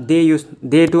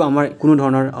দেটো আমাৰ কোনো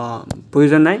ধৰণৰ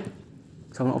প্ৰয়োজন নাই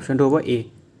চ' আমাৰ অপশ্যনটো হ'ব এ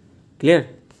ক্লিয়াৰ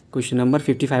কুৱেশ্যন নম্বৰ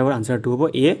 55ৰ আনচাৰটো হ'ব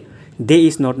এ দে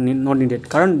ইজ নট নিডেড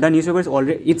কাৰণ the news paper is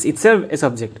already ইটছেল্ফ A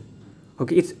subject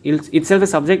okay itself a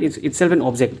subject itself an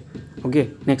object okay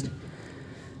next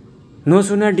no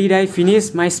sooner did I finish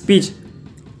my speech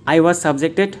I was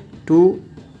subjected to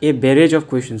a barrage of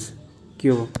questions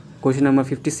question number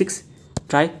 56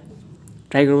 try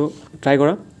karo try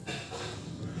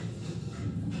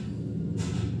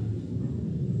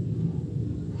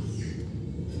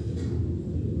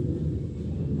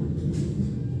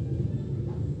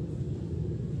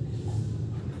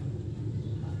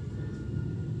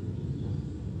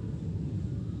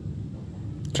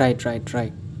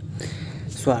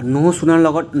so no sooner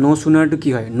লগত no sooner to কি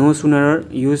হয় no sooner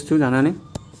use to জানানে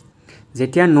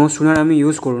যেতিয়া no sooner আমি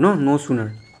use কৰো no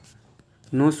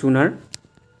sooner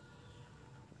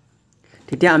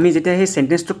তেতিয়া আমি যেতিয়া এই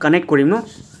সেন্টেন্সটো কানেক্ট কৰিম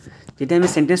যেতিয়া আমি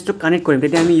সেন্টেন্সটো কানেক্ট কৰিম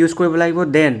তেতিয়া আমি ইউজ কৰিব লাগিব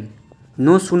then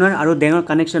no sooner আৰু then ৰ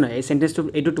কানেকচন হয় এই সেন্টেন্সটো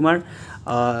এইটো তোমাৰ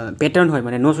প্যাটাৰ্ন হয়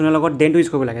মানে no sooner লগত then টো ইউজ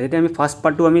কৰিব লাগে যেতিয়া আমি ফাৰ্স্ট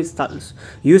পাৰ্টটো আমি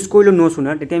ইউজ কৰিলো no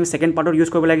sooner তেতিয়া আমি সেকেন্ড পাৰ্টৰ ইউজ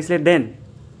কৰিব লাগিছিলে then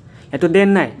এটো দেন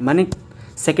নাই মানে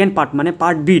সেকেন্ড পার্ট মানে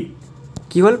পার্ট বিট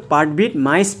কি হল part beet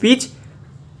my speech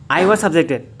I was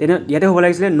subjected তেনে ইয়াতে হ'ব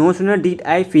লাগিছিলে নো সুনাৰ did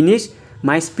I finish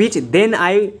my speech then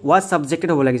I was subjected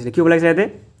হ'ব লাগিছিলে কি হ'ব লাগিছিলে ইয়াতে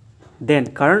দেন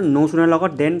কাৰণ নো সুনাৰ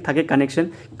লগত দেন থাকে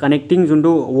কানেক্টিং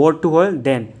যোনটো ৱৰ্ডটো হ'ল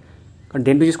দেন কাৰণ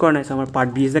দেনটো ইউজ কৰা নাই আমাৰ part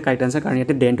B is the correct answer কাৰণ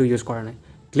ইয়াতে দেনটো ইউজ কৰা নাই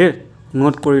ক্লিয়াৰ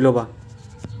নোট কৰি ল'বা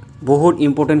বহুত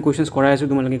ইম্পৰ্টেণ্ট কুৱেশ্যনছ কৰাই আছোঁ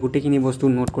তোমালোকে গোটেইখিনি বস্তু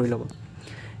নোট কৰি ল'বা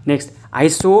next I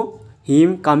saw'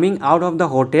 him coming out of the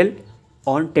hotel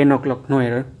on 10 o'clock no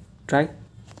error try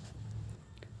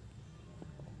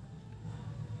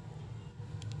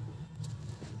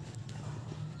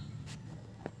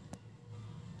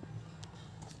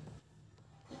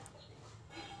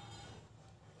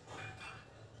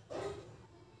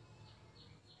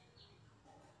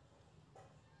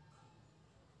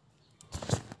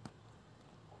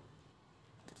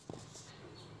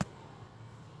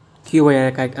কি হ'ব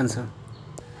ইয়াৰ কাৰেক্ট আনসাৰ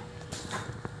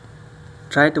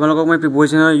ট্ৰাই তোমালোকক মই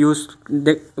প্ৰিপজিশ্যনৰ ইউজ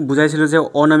বুজাইছিলোঁ যে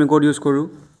অন আমি ক'ত ইউজ কৰোঁ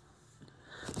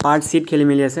পাৰ্ট চিত খেলি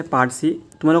মেলি আছে পাৰ্ট চি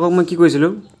তোমালোকক মই কি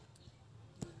কৈছিলোঁ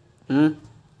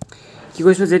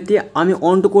যেতিয়া আমি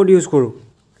অনটো ক'ত ইউজ কৰোঁ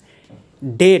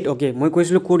ডেট অ'কে মই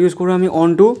কৈছিলোঁ ক'ত ইউজ কৰোঁ আমি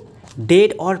অনটো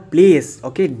ডেট অৰ প্লেচ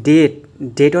অ'কে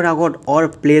ডেটৰ আগত অৰ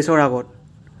প্লেচৰ আগত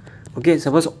okay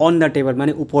suppose on the table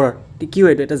মানে ওপৰত কি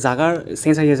হয় এইটো এটা জাগাৰ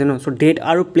চেঞ্জ আহি আছে ন চ' ডেট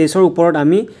আৰু প্লেচৰ ওপৰত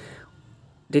আমি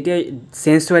তেতিয়া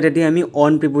চেঞ্জ হয় তেতিয়া আমি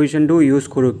অন প্ৰিপজিশ্যনটো ইউজ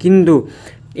কৰোঁ কিন্তু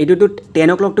এইটোতো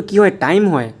 10 o'clockটো কি হয় টাইম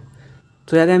হয়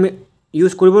তো ইয়াতে আমি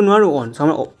ইউজ কৰিব নোৱাৰোঁ অন চ'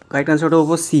 আমাৰ কাৰেক্ট আনচাৰটো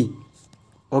হ'ব চি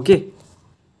অ'কে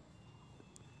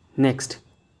নেক্সট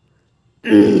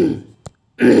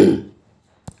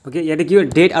অ'কে ইয়াতে কি হয়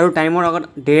ডেট আৰু টাইমৰ আগত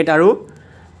ডেট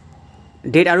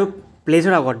আৰু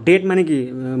প্লেচৰ আগত ডেট মানে কি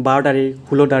 12 তাৰিখ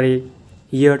 16 তাৰিখ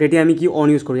ইয়াৰ তেতিয়া আমি কি অন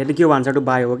ইউজ কৰোঁ ইয়াতে কি হ'ব আনচাৰটো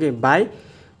বাই হ'ব অ'কে বাই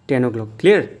 10 o'clock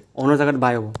ক্লিয়াৰ অনৰ জেগাত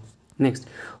বাই হ'ব next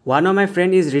one of my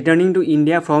friend is returning to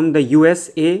India from the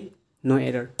USA no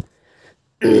error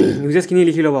ইউজেছখিনি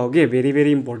লিখি ল'বা okay very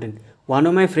very important one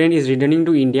of my friend is returning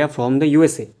to India from the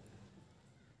USA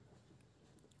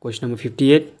question number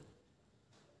 58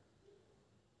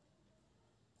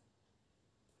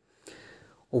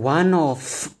 one of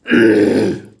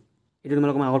এইটো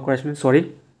তোমালোকক মই আগত কৰাইছিলোঁ চৰি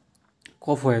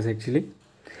কফ হৈ আছে actually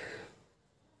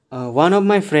one of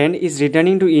my friend is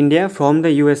returning to India from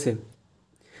the USA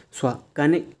চোৱা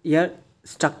কাৰণে ইয়াৰ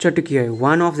ষ্ট্ৰাকচাৰটো কি হয়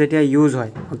ওৱান অফ যেতিয়া ইউজ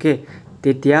হয় অ'কে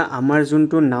তেতিয়া আমাৰ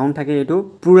যোনটো নাউন থাকে এইটো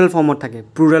প্লুৰেল ফৰ্মত থাকে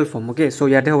প্লুৰেল ফৰ্ম অ'কে চ'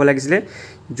 ইয়াতে হ'ব লাগিছিলে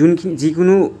যোনখিনি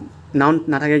যিকোনো নাউন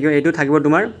নাথাকে কিয় এইটো থাকিব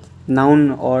তোমাৰ নাউন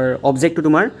অৰ অবজেক্টটো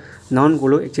তোমাৰ নাউন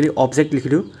ক'লোঁ একচুৱেলি অবজেক্ট লিখি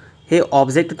দিওঁ সেই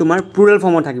অবজেক্টটো তোমাৰ প্লুৰেল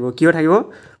ফৰ্মত থাকিব কিয় থাকিব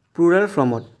প্লুৰেল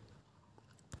ফৰ্মত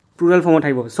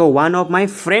থাকিব চ' ওৱান অফ মাই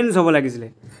ফ্ৰেণ্ডছ হ'ব লাগিছিলে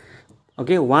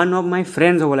okay one of my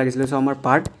friends হ'ব লাগিছিলে চ' আমাৰ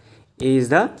part A is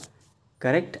the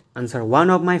correct answer one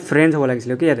of my friends হ'ব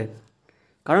লাগিছিলে অ'কে ইয়াতে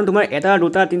কাৰণ তোমাৰ এটা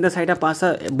দুটা তিনিটা চাৰিটা পাঁচটা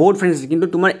বহুত ফ্ৰেণ্ডছ আছে কিন্তু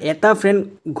তোমাৰ এটা ফ্ৰেণ্ড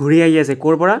ঘূৰি আহি আছে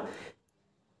ক'ৰ পৰা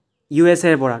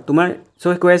USA পৰা তোমাৰ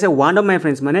চ' কৈ আছে ওৱান অফ মাই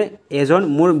ফ্ৰেণ্ডছ মানে এজন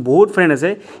মোৰ বহুত ফ্ৰেণ্ড আছে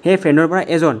সেই ফ্ৰেণ্ডৰ পৰা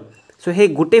এজন চ' সেই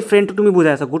গোটেই ফ্ৰেণ্ডটো তুমি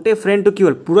বুজাই আছা গোটেই ফ্ৰেণ্ডটো কি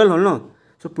হ'ল প্লুৰেল হ'ল ন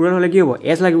চ' প্লুৰেল হ'লে কি হ'ব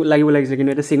এছ লাগিব লাগিছিলে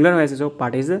কিন্তু এটা ছিংগুলাৰ হৈ আছে চ'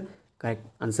 part is the correct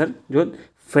answer য'ত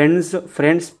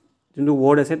ফ্ৰেণ্ডছ যোনটো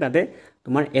ৱৰ্ড আছে তাতে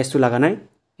তোমাৰ এছটো লগা নাই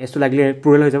এছটো লাগিলে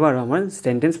প্লুৰেল হৈ যাব আৰু আমাৰ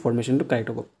চেণ্টেন্স ফৰ্মেশ্যনটো কাৰেক্ট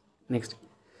হ'ব next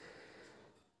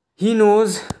he knows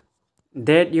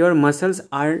date your মাছলছ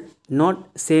are not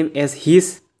same as his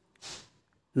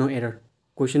no error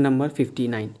question number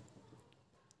 59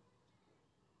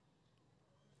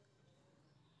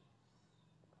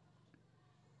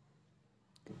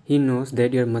 he knows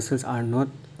that your muscles are not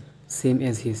same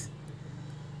as his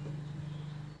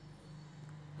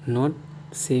not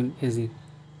same as it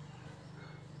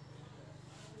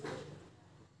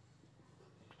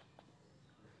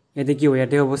ইয়াতে কি হ'ব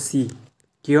ইয়াতে হ'ব চি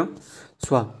কিয়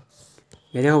চোৱা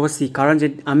ইয়াতে হ'ব চি কাৰণ যে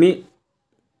আমি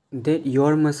that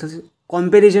your muscles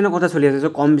কম্পেৰিজনৰ কথা চলি আছে চ'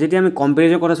 যেতিয়া আমি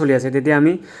কম্পেৰিজনৰ কথা চলি আছে তেতিয়া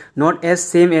আমি not as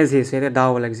same as his এতিয়া দা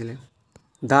হ'ব লাগিছিলে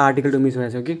দা আৰ্টিকেলটো মিছ হৈ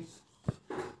আছে অ'কে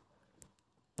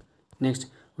নেক্সট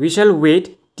উই শ্বেল ৱেইট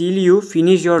টিল ইউ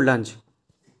ফিনিছ ইয়ৰ লাঞ্চ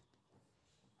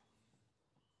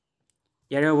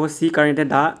ইয়াৰে হ'ব চি কাৰণ এতিয়া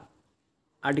দা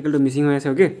আৰ্টিকেলটো মিচিং হৈ আছে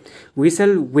অ'কে উই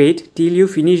শ্বেল ৱেইট টিল ইউ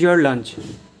ফিনিছ ইয়ৰ লাঞ্চ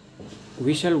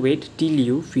উই শ্বেল ৱেইট টিল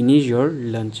ইউ ফিনিছ ইয়ৰ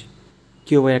লাঞ্চ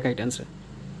কি হ'ব ইয়াৰ কাৰেক্ট আনচাৰ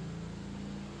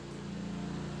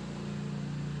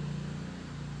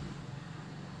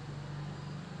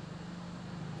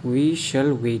উই শ্বেল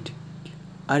ৱেইট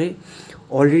আৰে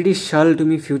অলৰেডি শ্বেল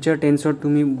তুমি ফিউচাৰ টেন্সত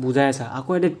তুমি বুজাই আছা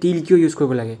আকৌ এটা টিল কিয় ইউজ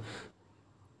কৰিব লাগে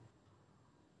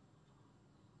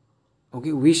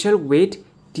অ'কে উই শ্বেল ৱেইট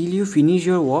টিল ইউ ফিনিছ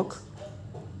ইয়ৰ ৱৰ্ক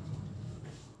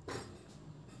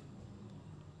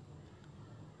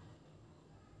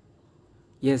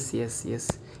য়েছ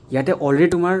ইয়াতে অলৰেডি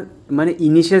তোমাৰ মানে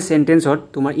ইনিচিয়েল চেণ্টেন্সত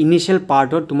তোমাৰ ইনিচিয়েল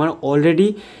পাৰ্টত তোমাৰ অলৰেডি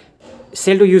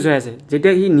চেলটো ইউজ হৈ আছে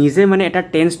যেতিয়া সি নিজে মানে এটা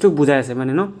টেন্সটো বুজাই আছে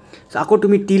মানে ন চ' আকৌ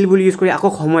তুমি টিল বুলি ইউজ কৰি আকৌ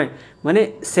সময় মানে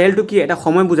চেলটো কি এটা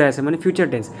সময় বুজাই আছে মানে ফিউচাৰ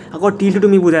টেন্স আকৌ টিলটো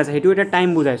তুমি বুজাই আছে সেইটো এটা টাইম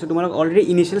বুজাই চ' তোমালোক অলৰেডি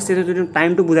ইনিচিয়েল ষ্টেজত যদি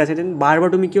টাইমটো বুজাই আছে দেন বাৰ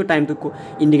তুমি কিয় টাইমটো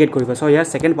ইণ্ডিকেট কৰিবা চ' ইয়াৰ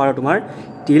ছেকেণ্ড পাৰ্টত তোমাৰ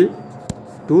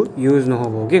টিলটো ইউজ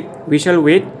নহ'ব অ'কে উই শ্বেল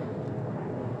ৱেইট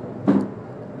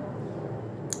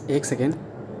এক ছেকেণ্ড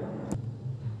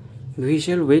উই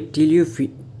শ্বেল ৱেইট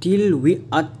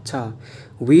আচ্ছা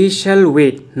উই শ্বেল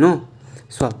ৱেইট ন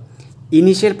চোৱা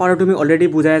ইনিচিয়েল পাৰ্টত তুমি অলৰেডি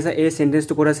বুজাই আছা এই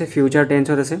চেণ্টেন্সটো ক'ত আছে ফিউচাৰ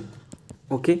টেন্সত আছে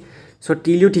অ'কে চ'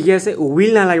 টিল ইউ ঠিকে আছে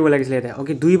উইল নালাগিব লাগিছিলে এতিয়া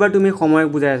অ'কে দুইবাৰ তুমি সময়ক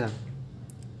বুজাই আছা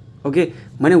অ'কে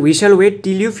মানে উই শ্বেল ৱেইট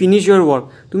টিল ইউ ফিনিছ ইয়ৰ ৱৰ্ক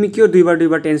তুমি কিয়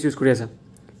দুইবাৰ টেন্স ইউজ কৰি আছা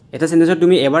এটা চেণ্টেন্সত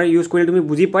তুমি এবাৰ ইউজ কৰিলে তুমি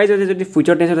বুজি পাই যোৱা যে যদি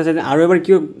ফিউচাৰ টেন্সত আছে আৰু এবাৰ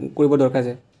কিয় কৰিব দৰকাৰ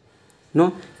আছে ন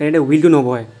কাৰণ এতিয়া উইলটো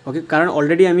নবহে অ'কে কাৰণ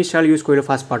অলৰেডি আমি শ্বেল ইউজ কৰিলোঁ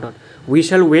ফাৰ্ষ্ট পাৰ্টত উই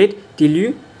শ্বেল ৱেইট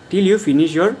টিল ইউ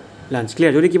ফিনিছ ইয়ৰ লাঞ্চ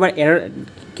ক্লিয়াৰ যদি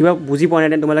কিবা বুজি পোৱা নাই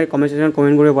দেন তোমালোকে কমেণ্ট ছেকশ্যনত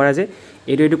কমেণ্ট কৰিব পাৰা যে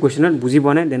এইটো কুৱেশ্যনত বুজি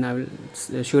পোৱা নাই then I will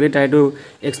cheerily try to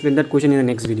explain that question in the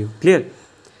next video' clear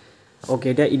okay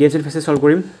এতিয়া ইডিএছ এণ্ড ফেচেছ চল্ভ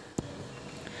কৰিম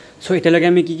চ' এতিয়ালৈকে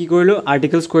আমি কি কৰিলোঁ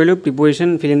আৰ্টিকেলছ কৰিলোঁ প্ৰিপ'জিশ্যন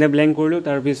ফিল ইন দ্য ব্লেংক কৰিলোঁ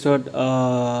তাৰপিছত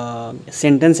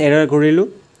চেণ্টেন্স এৰাৰ কৰিলোঁ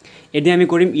এতিয়া আমি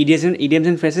কৰিম ইডিয়ামছ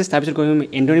এণ্ড ফ্ৰেজেছ, তাৰপিছত কৰিম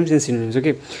এণ্টনিমছ এণ্ড চিনোনিমছ।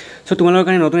 অ'কে, চ' তোমালোকৰ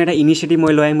কাৰণে নতুন এটা ইনিচিয়েটিভ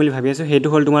মই লৈ আহিম বুলি ভাবি আছোঁ। সেইটো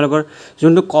হ'ল তোমালোকৰ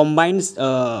যোনটো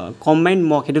কম্বাইণ্ড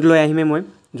মক, সেইটোত লৈ আহিমেই মই,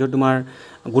 য'ত তোমাৰ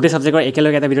গোটেই ছাবজেক্টৰ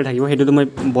একেলগে এটা ভিডিঅ' থাকিব, সেইটোতো মই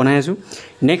বনাই আছোঁ।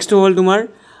 নেক্সটটো হ'ল তোমাৰ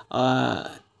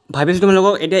ভাবিছোঁ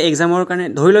তোমালোকক এতিয়া এক্সামৰ কাৰণে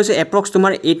ধৰি লৈছোঁ এপ্ৰক্স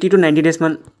তোমাৰ 80 to 90 days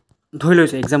মান ধৰি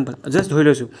লৈছোঁ, এক্সাম্পল জাষ্ট ধৰি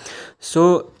লৈছোঁ। চ'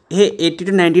 সেই 80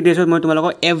 to 90 days মই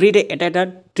তোমালোকক এভৰিডে এটা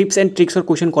টিপছ এণ্ড ট্ৰিক্সৰ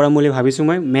কুৱেশ্যন কৰাম বুলি ভাবিছোঁ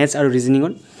মই, মেথছ আৰু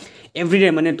ৰিজনিঙত এভৰিডে,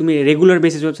 মানে তুমি ৰেগুলাৰ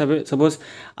বেচিছত ছাপ'জ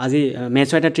আজি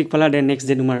মেথছৰ এটা ট্ৰিক পালা, দেন নেক্সট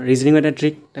ডে তোমাৰ ৰিজনিঙৰ এটা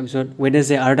ট্ৰিক, তাৰপিছত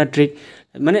ৱেডনেছডে আৰু এটা ট্ৰিক,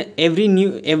 মানে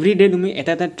এভৰিডে তুমি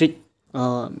এটা ট্ৰিক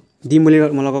দিম বুলি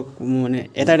তোমালোকক, মানে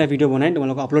এটা ভিডিঅ' বনাই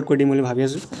তোমালোকক আপলোড কৰি দিম বুলি ভাবি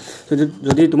আছোঁ।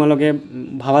 যদি তোমালোকে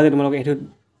ভাবা যে তোমালোকে এইটো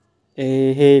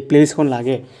সেই প্লেলিষ্টখন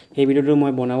লাগে, সেই ভিডিঅ'টো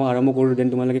মই বনাব আৰম্ভ কৰোঁ, দেন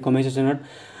তোমালোকে কমেণ্ট ছেকশ্যনত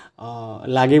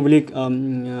লাগে বুলি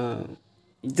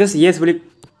জাষ্ট য়েছ বুলি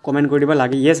কমেণ্ট কৰি দিবা,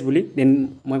 লাগে য়েছ বুলি, দেন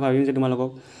মই ভাবিম যে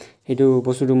তোমালোকক সেইটো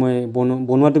বস্তুটো মই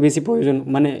বনোৱাটো বেছি প্ৰয়োজন,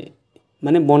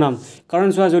 মানে বনাম। কাৰণ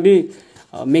চোৱা, যদি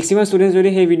মেক্সিমাম ষ্টুডেণ্টছ যদি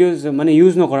সেই ভিডিঅ'জ মানে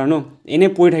ইউজ নকৰা ন, এনেই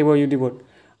পৰি থাকিব ইউটিউবত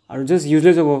আৰু জাষ্ট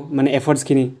ইউজলেছ হ'ব মানে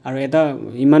এফৰ্টছখিনি, আৰু এটা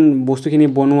ইমান বস্তুখিনি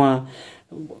বনোৱা,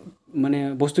 মানে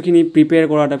বস্তুখিনি প্ৰিপেয়াৰ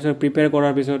কৰা, তাৰপিছত প্ৰিপেয়াৰ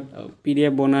কৰাৰ পিছত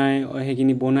PDF বনাই,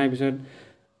 সেইখিনি বনাই পিছত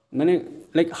মানে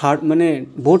লাইক মানে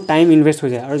বহুত টাইম ইনভেষ্ট হৈ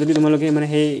যায়। আৰু যদি তোমালোকে মানে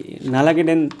সেই নালাগে,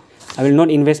 then I will not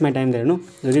invest my time দেৰ ন।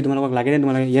 যদি তোমালোকক লাগে, দেন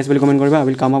তোমালোকে য়েছ বুলি কমেণ্ট কৰিবা, আই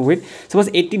will come up with suppose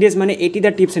 80 days মানে 80টা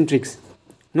টিপছ এণ্ড ট্ৰিক্স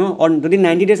ন, অৰ যদি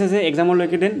 90 days আছে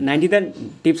এক্সামলৈকে, দেন 90টা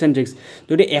টিপছ এণ্ড ট্ৰিক্স।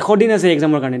 যদি 100 দিন আছে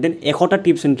এক্সামৰ কাৰণে, দেন 100টা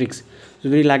টিপছ এণ্ড ট্ৰিক্স।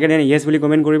 যদি লাগে, দেন য়েছ বুলি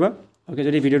কমেণ্ট কৰিবা। অ'কে,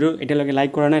 যদি ভিডিঅ'টো এতিয়ালৈকে লাইক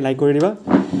কৰা নাই, লাইক কৰি দিবা।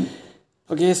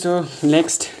 Okay, so'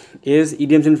 next is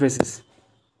ইডিয়ামছ and ফ্ৰেজেছ।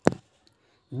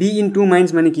 Be in two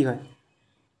minds মানে কি হয়?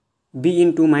 Be in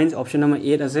two minds, option number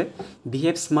 8 আছে।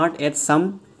 বিহেভ স্মাৰ্ট এট চাম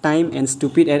time and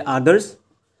stupid at others.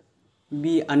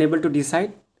 B unable to decide.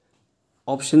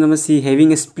 Option number C, having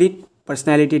A split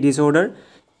personality disorder,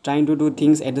 trying to do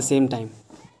things at the same time.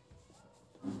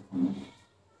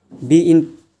 Be in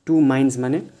two minds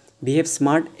mane behave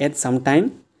smart at some time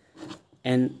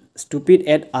and stupid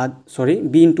at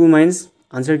be in two minds,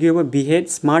 answer ki hobo, behave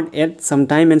smart at some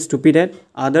time and stupid at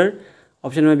other.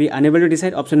 Option number B, unable to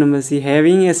decide. Option number C,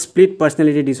 having a split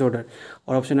personality disorder.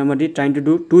 Or option number D, trying to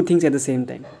do two things at the same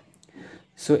time.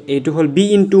 So A to whole be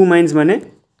in two minds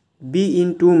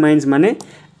mane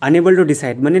unable to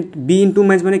decide, মানে be in two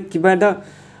minds মানে কিবা এটা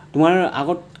তোমাৰ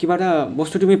আগত কিবা এটা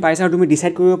বস্তু তুমি পাইছা আৰু তুমি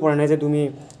ডিচাইড কৰিব পৰা নাই যে তুমি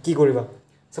কি কৰিবা।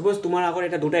 ছাপ'জ তোমাৰ আগত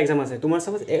এটা দুটা এক্সাম আছে, তোমাৰ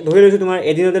ছাপ'জ ধৰি লৈছোঁ তোমাৰ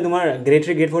এদিনতে তোমাৰ গ্ৰেড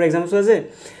 3 গ্ৰেড 4 এক্সামছো আছে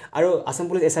আৰু আছাম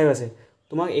পুলিচ SIও আছে।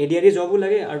 তোমাক ADRE জবো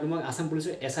লাগে আৰু তোমাক আছাম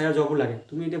পুলিচৰ SIৰ জবো লাগে।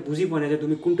 তুমি এতিয়া বুজি পোৱা নাই যে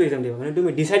তুমি কোনটো এক্সাম দিবা, মানে তুমি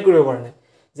ডিচাইড কৰিব পৰা নাই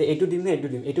যে এইটো দিম নে এইটো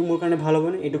দিম, এইটো মোৰ কাৰণে ভাল হ'ব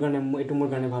নে এইটো মোৰ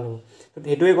কাৰণে ভাল হ'ব।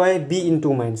 সেইটোৱে কয় be in two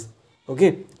minds. Okay,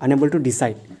 unable to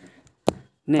decide.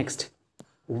 Next,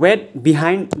 wet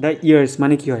behind the ears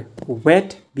মানে কি হয়? wet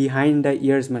behind the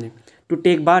ears মানে to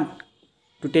take bath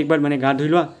মানে গা ধুই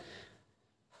লোৱা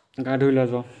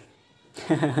যোৱা।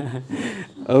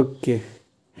 okay,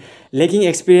 lacking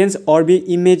experience or be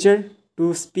immature to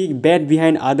speak bad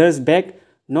behind others back,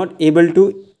 not able to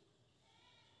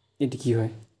এটি কি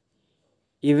হয়?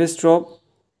 eavesdrop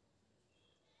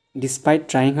despite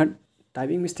trying hard,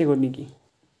 typing mistake হ'ল নেকি?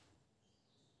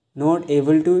 not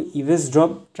able to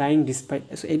eavesdrop trying despite,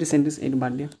 so এইটো sentence এইটো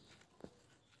বাদ দিয়া।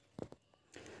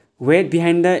 wet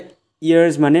behind the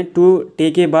ears মানে to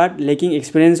take a bath, lacking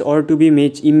experience or to be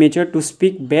immature to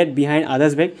speak bad behind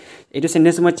others back। এইটো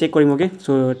sentence মই check কৰিম। অ'কে, চ'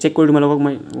 check কৰি তোমালোকক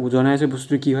মই জনাই আছোঁ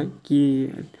বস্তুটো কি হয়, কি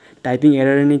টাইপিং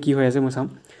এৰাৰ নে কি হৈ আছে মই চাম।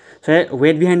 চ'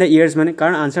 ৱেট বিহাইণ্ড দ্য ইয়েৰ্ছ মানে,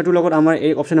 কাৰণ আনচাৰটোৰ লগত আমাৰ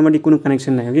এই অপশ্যন নম্বৰ ডি কোনো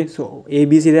কানেকশ্যন নাই। অ'কে, চ'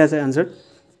 ABC আছে আনচাৰ,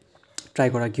 ট্ৰাই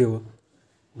কৰা কি হ'ব।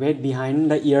 ৱেট বিহাইণ্ড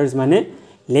দ্য ইয়েৰ্ছ মানে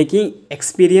লেকিং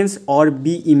এক্সপিৰিয়েঞ্চ অৰ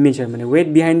বি ইমেচাৰ, মানে ৱেট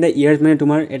বিহাইণ্ড দ্য ইয়েৰ্ছ মানে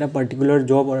তোমাৰ এটা পাৰ্টিকুলাৰ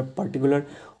জব অৰ পাৰ্টিকুলাৰ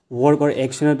ৱৰ্ক অৰ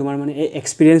একশ্যনত তোমাৰ মানে এই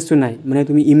এক্সপিৰিয়েঞ্চটো নাই, মানে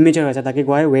তুমি ইমেচাৰ হৈছা, তাকে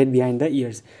কোৱা হয় ৱেট বিহাইণ্ড দ্য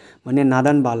ইয়েৰ্ছ, মানে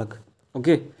নাদান বালক।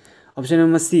 অ'কে, অপশ্যন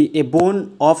নম্বৰ চি, এ বোন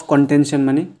অফ কণ্টেনশ্যন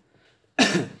মানে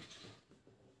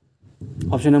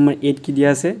অপশ্যন নম্বৰ 8 কি দিয়া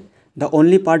আছে, the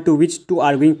only part two wish two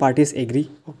আৰ্গুইং parties agri.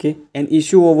 Okay, N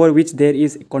issue over wish দেৰ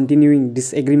is কণ্টিনিউইং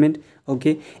ডিছএগ্ৰিমেণ্ট।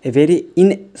 Okay, a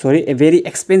very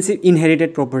expensive inherited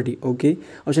property. Okay,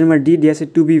 option number D dia se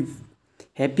to be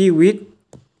happy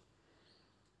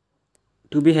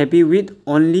with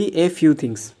only a few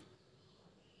things.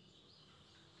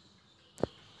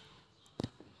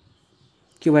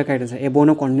 ki hoy kaita ase, a bone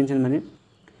of contention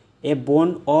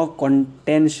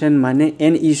mane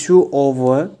an issue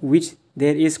over which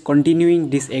there is continuing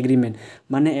disagreement,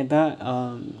 মানে এটা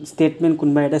statement,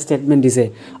 কোনোবা এটা statement দিছে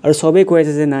আৰু চবেই কৈ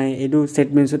আছে যে নাই এইটো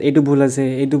ষ্টেটমেণ্টছত এইটো ভুল আছে,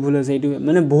 এইটো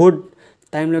মানে বহুত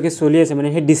টাইমলৈকে চলি আছে মানে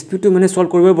সেই ডিস্পিউটটো মানে সলভ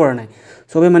কৰিবই পৰা নাই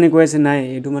সবে মানে কৈ আছে নাই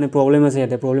এইটো মানে প্ৰব্লেম আছে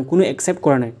ইয়াতে প্ৰব্লেম কোনো একচেপ্ট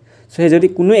কৰা নাই সো সেই যদি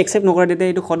কোনো একচেপ্ট নকৰে তেতিয়া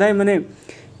এইটো সদায় মানে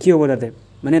কি হ'ব তাতে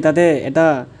মানে তাতে এটা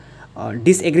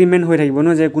ডিসএগ্ৰিমেণ্ট হৈ থাকিব ন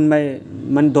যে কোনোবাই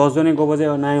মানে 10 জনে ক'ব যে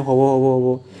নাই হ'ব হ'ব হ'ব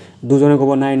দুজনে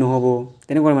ক'ব নাই নহ'ব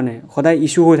তেনেকুৱা মানে সদায়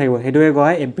ইস্যু হৈ থাকিব সেইটোৱে কোৱা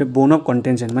হয় বোন অফ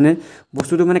কণ্টেনশ্যন মানে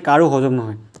বস্তুটো মানে কাৰো হজম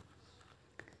নহয়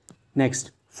নেক্সট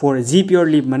 4 জিপ ইয়ৰ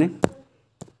লিপ মানে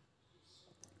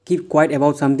keep quiet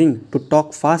about something to talk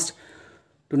fast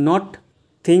to not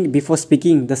think before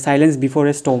speaking the silence before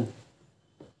a storm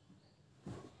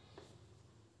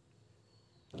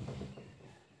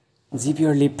zip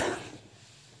your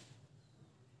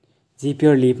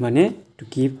lip মানে to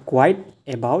keep quiet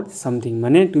about something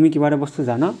মানে তুমি কিবা এটা বস্তু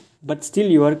জানা but still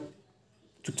you are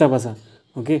চুপচাপ আছা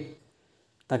okay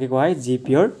তাকে কোৱা হয় zip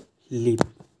your lip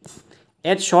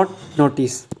at short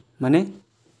notice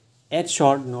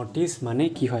মানে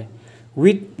কি হয়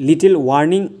with little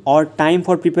warning or time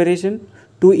for preparation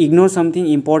to ignore something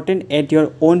important at your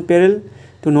own peril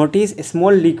to notice a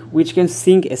small leak which can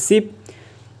sink a ship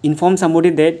inform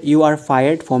somebody that you are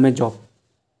fired from a job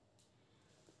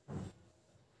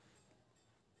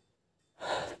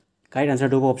correct answer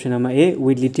to option number A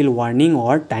with little warning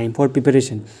or time for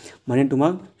preparation মানে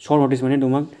তোমাক short notice মানে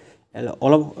তোমাক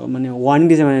অলপ মানে warning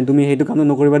দিছে মানে তুমি সেইটো কাম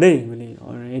নকৰিবা দেই বুলি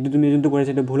আৰু এইটো তুমি যোনটো কৰিছে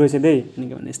সেইটো ভুল হৈছে দেই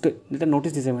এনেকৈ মানে এটা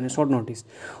নোটিছ দিছে মানে শ্বৰ্ট নোটিছ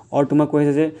আৰু তোমাক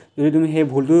কৈছে যে যদি তুমি সেই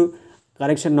ভুলটো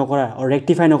কাৰেকশ্যন নকৰা আৰু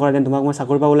ৰেক্টিফাই নকৰা দেন তোমাক মই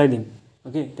চাকৰি পৰা ওলাই দিম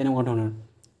অ'কে তেনেকুৱা ধৰণৰ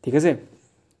ঠিক আছে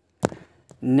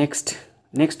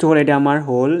নেক্সট হ'ল এটা আমাৰ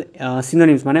হ'ল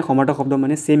চিননিমছ মানে সমাৰ্থক শব্দ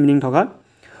মানে সেম মিনিং থকা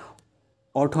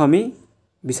অৰ্থ আমি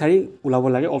বিচাৰি ওলাব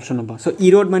লাগে অপশ্যন নম্বৰ চ'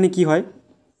 ইৰ'ড মানে কি হয়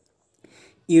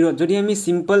ইৰ'ড যদি আমি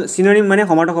সিম্পল চিননিম মানে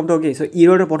সমাৰ্থক শব্দ কি সো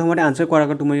ইৰ'ডৰ প্ৰথমতে আনসাৰ কৰাৰ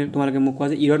আগত তোমালোকে মোক কোৱা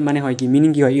যে ইৰ'ড মানে হয় কি মিনিং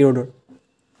কি হয়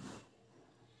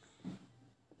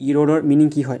ইৰ'ডৰ মিনিং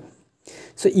কি হয়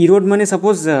সো ইৰ'ড মানে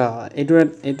সাপোজ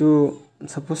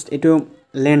এইটো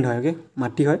লেণ্ড হয় ওকে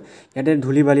মাটি হয় ইয়াতে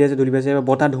ধূলি বালি আছে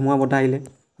বতাহ ধুমুহা বতাহ আহিলে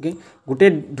ওকে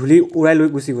গোটেই ধূলি উৰাই লৈ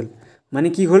গুচি গ'ল মানে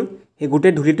কি হ'ল এই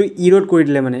গোটেই ধূলিটো ইৰ'ড কৰি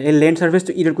দিলে মানে এই লেণ্ড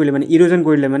সাৰ্ফেচটো ইৰ'ড কৰিলে মানে ইৰোজন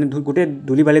কৰি দিলে মানে গোটেই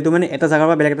ধূলি বালিটো মানে এটা জাগাৰ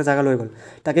পৰা বেলেগ এটা জাগা লৈ গ'ল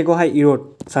তাকে কোৱা হয় ইৰ'ড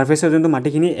সাৰ্ফেচৰ যোনটো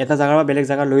মাটিখিনি এটা জাগাৰ পৰা বেলেগ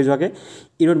জাগা লৈ যোৱাকে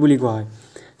ইৰ'ড বুলি কোৱা হয়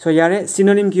সো ইয়াৰে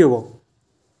চিননিম কি হ'ব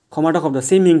সমাৰ্থক শব্দ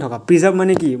সেম মিনিং থকা প্ৰিজাৰ্ভ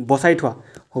মানে কি বচাই থোৱা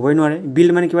হ'বই নোৱাৰে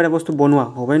বিল্ড মানে কিবা এটা বস্তু বনোৱা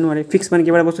হ'বই নোৱাৰে ফিক্স মানে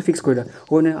কিবা এটা বস্তু ফিক্স কৰি দিয়া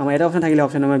হ'বই নোৱাৰে আমাৰ এটা অপশ্যন থাকিলে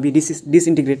অপশ্যন নম্বৰ বি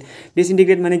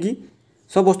ডিসইন্টিগ্ৰেট মানে কি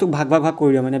সব বস্তু ভাগ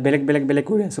কৰি দিয়া মানে বেলেগ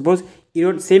কৰি দিয়া সাপোজ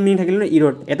ইৰ'ড সেম মিনিং থাকিলে ন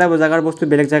ইৰ'ড এটা জাগাৰ বস্তু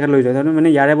বেলেগ জাগাত লৈ যায় মানে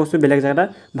ইয়াৰে বস্তু বেলেগ জাগাত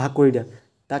ভাগ কৰি দিয়া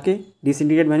তাকে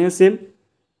ডিসইন্টিগ্ৰেট মানেও সেম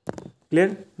ক্লিয়াৰ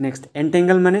নেক্সট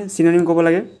এন্টেংগল মানে চিননিম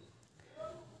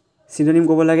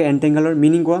ক'ব লাগে এন্টেংগলৰ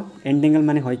মিনিং কোৱা এন্টেংগল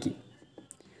মানে হয় কি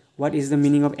What is the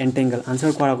meaning of entangle? Answer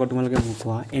কৰা আগত তোমালোকে মোক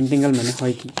কোৱা entangle মানে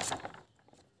হয় কি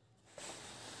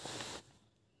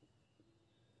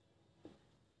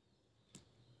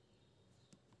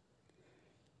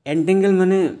entangle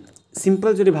মানে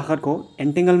সিম্পল যদি ভাষাত কওঁ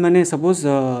entangle মানে সাপোজ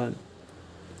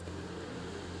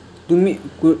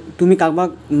তুমি কাকবাক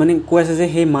মানে কৈ আছে যে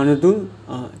সেই মানুহটো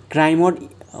ক্ৰাইমত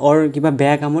অৰ কিবা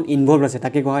বেয়া কামত ইনভলভ আছে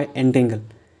তাকে কোৱা হয় entangle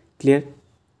ক্লিয়াৰ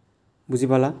বুজি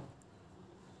পালা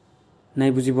নাই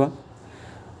বুজি পোৱা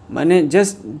মানে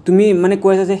জাস্ট তুমি মানে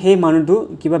কৈ আছে যে সেই মানুহটো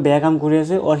কিবা বেয়া কাম কৰি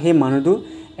আছে আৰু সেই মানুহটো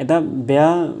এটা বেয়া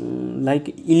লাইক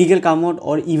ইলিগেল কামত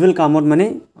অৰ ইভিল কামত মানে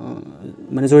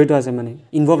জড়িত আছে মানে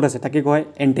ইনভলভড আছে তাকে কোৱা হয়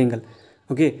এন্টেংগল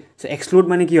ওকে সো এক্সক্লুড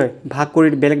মানে কি হয় ভাগ কৰি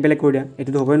বেলেগ কৰি দিয়া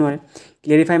এটোতো হ'বই নোৱাৰে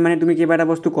ক্লেৰিফাই মানে তুমি কিবা এটা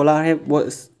বস্তু কলা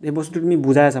সেই বস্তুটো তুমি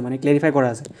বুজাই আছা মানে ক্লেৰিফাই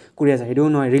কৰি আছা এটোও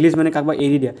নহয় ৰিলিজ মানে কাকবা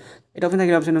এৰি দিয়া এটা অপশ্যন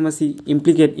থাকিলে অপশ্যন নম্বৰ সি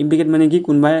ইমপ্লিকেট মানে কি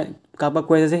কোনোবাই কাকবাক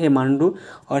কৈ আছে সেই মানুহটো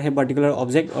অৰ সেই পাৰ্টিকুলাৰ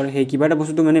অবজেক্ট অৰ সেই কিবা এটা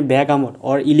বস্তুটো মানে বেয়া কামত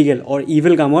অৰ ইলিগেল অৰ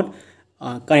ইভিল কামত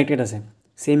কানেক্টেড আছে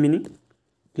সেম মিনিং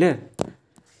ক্লিয়াৰ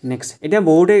নেক্সট এতিয়া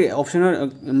বহুতে অপশ্যনৰ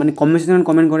মানে কম্বিনেশ্যন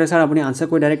কমেণ্ট কৰে ছাৰ আপুনি আনসাৰ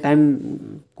কৰি ডাইৰেক্ট টাইম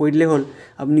কৈ দিলে হ'ল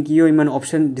আপুনি কিয় ইমান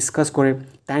অপশ্যন ডিছকাছ কৰে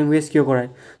টাইম ৱেষ্ট কিয় কৰায়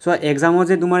চ' এক্সামত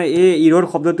যে তোমাৰ এই ইৰ'ড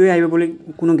শব্দটোৱে আহিব বুলি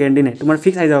কোনো গেৰেণ্টি নাই তোমাৰ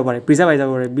ফিক্স আহি যাব পাৰে প্ৰিজাৰ্ভ আহি যাব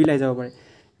পাৰে বিল আহি যাব পাৰে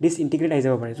ডিসইন্টিগ্ৰেট আহি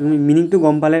যাব পাৰে তুমি মিনিংটো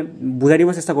গম পালে বুজাই দিব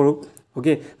চেষ্টা কৰোঁ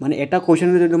ওকে মানে এটা কুৱেশ্যন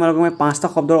যদি তোমালোকক মই 5টা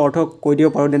শব্দৰ অৰ্থ কৈ দিব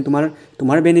পাৰোঁ দেন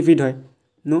তোমাৰ বেনিফিট হয়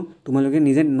ন তোমালোকে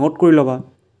নিজে নোট কৰি ল'বা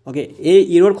ওকে এই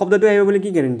ইৰ'ড শব্দটো আহিব বুলি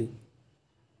কি গেৰেণ্টি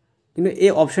কিন্তু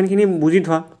এই অপশ্যনখিনি বুজি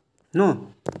থোৱা ন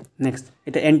নেক্সট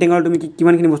এতিয়া এন্টেংগল তুমি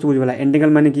কিমানখিনি বস্তু বুজি পালা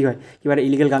এন্টেংগল মানে কি হয় কিবা এটা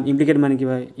ইলিগেল কাম ইমপ্লিকেট মানে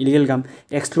কিবা ইলিগেল কাম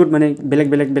এক্সক্লুড মানে বেলেগ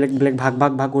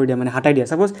ভাগ কৰি দিয়া মানে হাতাই দিয়া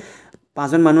সাপোজ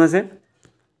 5জন মানুহ আছে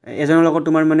এজনৰ লগত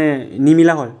তোমাৰ মানে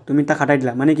নিমিলা হ'ল তুমি তাক হাতাই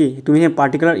দিলা মানে কি তুমি সেই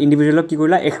পাৰ্টিকুলাৰ ইণ্ডিভিজুৱেলক কি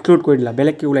কৰিলা এক্সক্লুড কৰি দিলা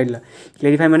বেলেগ কি ওলাই দিলা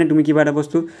ক্লেৰিফাই মানে তুমি কিবা এটা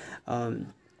বস্তু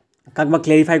কাকবাক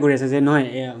ক্লেৰিফাই কৰি আছে যে নহয়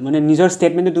মানে নিজৰ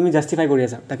ষ্টেটমেণ্টটো তুমি জাষ্টিফাই কৰি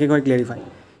আছা তাকে কয়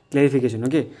ক্লেৰিফিকেশ্যন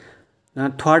ওকে না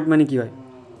থাৰ্ড মানে কি হয়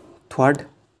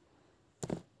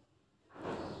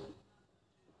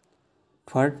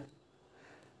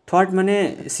থাৰ্ড মানে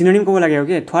চিনোনিম ক'ব লাগে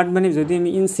অ'কে থাৰ্ড মানে যদি আমি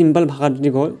ইন চিম্পল ভাষাত যদি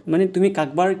কওঁ মানে তুমি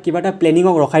কাকবাৰ কিবা এটা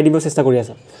প্লেনিঙক ৰখাই দিব চেষ্টা কৰি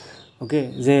আছা অ'কে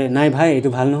যে নাই ভাই এইটো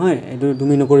ভাল নহয় এইটো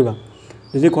তুমি নকৰিবা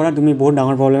যদি কৰা তুমি বহুত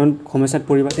ডাঙৰ প্ৰব্লেমত সমস্যাত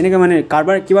পৰিবা তেনেকৈ মানে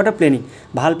কাৰোবাৰ কিবা এটা প্লেনিং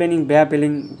ভাল প্লেনিং বেয়া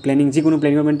প্লেনিং যিকোনো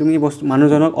প্লেনিং মানে তুমি বস্তু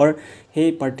মানুহজনক আৰু সেই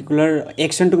পাৰ্টিকুলাৰ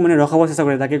একশ্যনটোক মানে ৰখাব চেষ্টা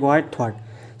কৰে তাকে কোৱা হয় থাৰ্ড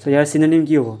চ' ইয়াৰ চিনোনিম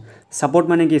কি হ'ব ছাপৰ্ট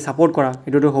মানে কি ছাপৰ্ট কৰা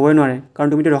এইটোতো হ'বই নোৱাৰে কাৰণ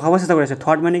তুমিতো ৰখাব চেষ্টা কৰি আছা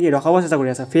থাৰ্ড মানে কি ৰখাব চেষ্টা কৰি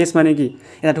আছা ফেচ মানে কি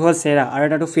এটাটো হ'ল চেৰা আৰু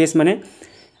এটাটো ফেচ মানে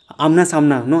আমনা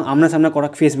চামনা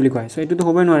কৰাক ফেচ বুলি কয় চ' এইটোতো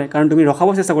হ'বই নোৱাৰে কাৰণ তুমি ৰখাব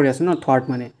চেষ্টা কৰি আছা ন থাৰ্ড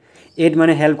মানে এইড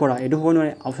মানে হেল্প কৰা এইটো হ'ব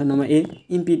নোৱাৰে অপশ্যন নম্বৰ এ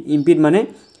ইম্পিড মানে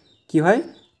কি হয়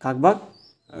কাকবাক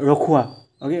ৰখোৱা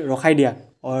অ'কে ৰখাই দিয়া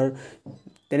আৰু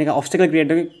তেনেকৈ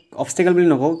অবষ্টেকল বুলি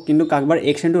নকওঁ কিন্তু কাকবাৰ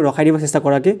একশ্যনটো ৰখাই দিব চেষ্টা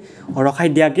কৰাকে আৰু ৰখাই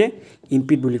দিয়াকে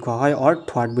ইম্পিড বুলি কোৱা হয় আৰু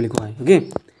থাৰ্ড বুলি কোৱা হয় অ'কে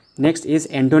নেক্সট ইজ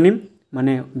এণ্টনিম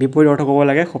মানে বিপৰীত অৰ্থ ক'ব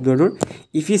লাগে শব্দটোৰ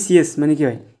ইফিচিয়াছ মানে কি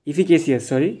হয়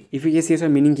ইফিকেচিয়াছৰ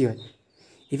মিনিং কি হয়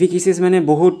ইফিকেচিয়াছ মানে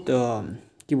বহুত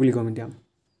কি বুলি ক'ম এতিয়া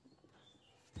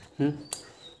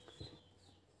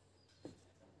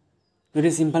যদি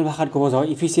চিম্পল ভাষাত ক'ব যাওঁ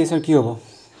ইফিচিয়াছৰ কি হ'ব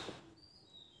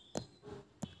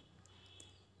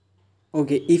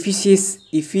অ'কে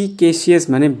ইফিকেচিয়াছ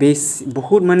মানে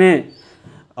বহুত মানে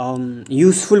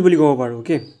ইউজফুল বুলি ক'ব পাৰোঁ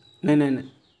অ'কে নাই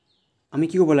আমি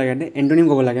কি ক'ব লাগে ইয়াতে এণ্টনিম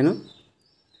ক'ব লাগে ন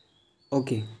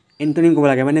অ'কে এণ্টনিম ক'ব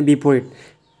লাগে মানে বিপৰীত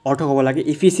অৰ্থ ক'ব লাগে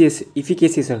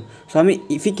ইফিকেচিয়াছৰ চ' আমি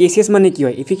ইফিকেচিয়াছ মানে কি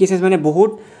হয় ইফিকেচিয়াছ মানে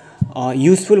বহুত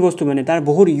ইউজফুল বস্তু মানে তাৰ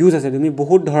বহুত ইউজ আছে তুমি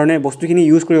বহুত ধৰণে বস্তুখিনি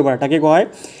ইউজ কৰিব পাৰা তাকে কোৱা হয়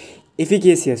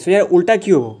ইফিকেচিয়াছ চ' ইয়াৰ উল্টা কি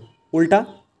হ'ব উল্টা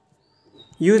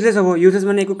ইউজলেছ হ'ব ইউজলেছ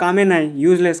মানে একো কামেই নাই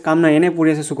ইউজলেছ কাম নাই এনেই পৰি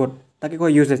আছে চুকত তাকে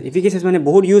কয় ইউজলেছ ইফিকেচিয়াছ মানে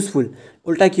বহুত ইউজফুল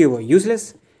উল্টা কি হ'ব ইউজলেছ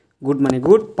গুড মানে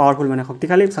গুড পাৱাৰফুল মানে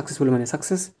শক্তিশালী ছাকচেছফুল মানে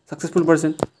ছাকচেছফুল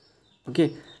পাৰ্চন অ'কে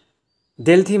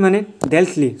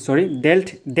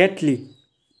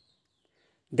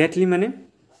ডেথলি মানে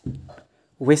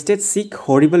ৱেষ্টেড চিক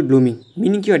হৰিবল ব্লুমিং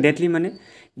মিনিং কি হয়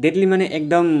ডেথলি মানে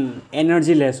একদম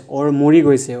এনাৰ্জিলেছ অৰ মৰি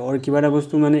গৈছে অৰ কিবা এটা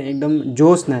বস্তু মানে একদম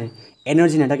জোচ নাই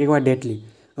এনাৰ্জি নাই তাকে কোৱা ডেথলি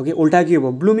অ'কে উল্টা কি হ'ব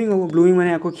ব্লুমিং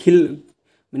মানে আকৌ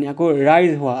মানে আকৌ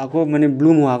ৰাইজ হোৱা আকৌ মানে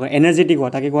ব্লুম হোৱা আকৌ এনাৰ্জেটিক হোৱা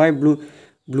তাকে কোৱা হয়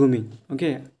ব্লুমিং অ'কে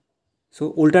চ'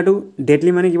 উল্টাটো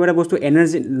ডেথলি মানে কিবা এটা বস্তু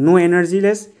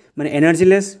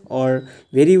এনাৰ্জিলেছ অৰ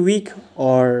ভেৰি উইক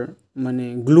অৰ মানে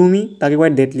গ্লুমি তাকে কোৱা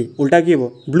ডেথলি উল্টা কি হ'ব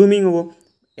ব্লুমিং হ'ব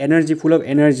energy full of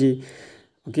energy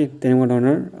okay তেনেকুৱা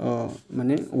ধৰণৰ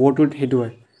মানে ৱৰ্ডটোত সেইটো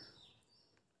হয়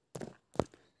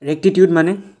ৰেক্টিটিউড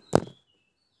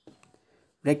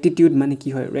মানে কি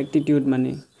হয়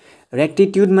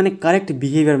ৰেক্টিটিউড মানে কাৰেক্ট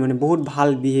বিহেভিয়াৰ মানে বহুত ভাল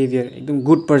বিহেভিয়াৰ একদম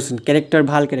গুড পাৰ্চন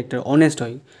ভাল কেৰেক্টাৰ অনেষ্ট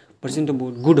হয় পাৰ্চনটো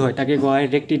বহুত গুড হয় তাকে কোৱা হয়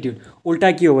ৰেক্টিটিউড উল্টা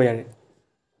কি হ'ব ইয়াৰে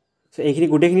চ' এইখিনি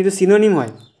গোটেইখিনিতো চিনোনিম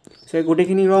হয় চ' এই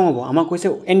গোটেইখিনি ৰং হ'ব আমাক কৈছে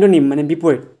এণ্টনিম মানে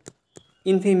বিপৰীত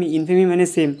ইনফেমি মানে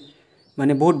ছেম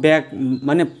মানে বহুত বেয়া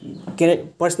মানে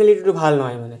পাৰ্চনেলিটিটো ভাল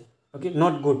নহয় মানে অ'কে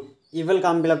নট গুড ইভিল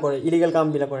কামবিলাক কৰে ইলিগেল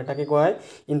কামবিলাক কৰে তাকে কোৱা হয়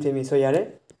ইনফেমি চ' ইয়াৰে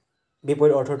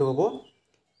বিপৰীত অৰ্থটো হ'ব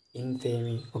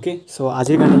ইনফেমি অ'কে চ'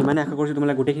 আজিৰ কাৰণে ইমানে আশা কৰিছোঁ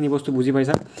তোমালোকে গোটেইখিনি বস্তু বুজি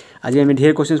পাইছা আজি আমি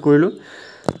ধেৰ কুৱেশ্যনছ কৰিলোঁ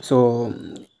চ'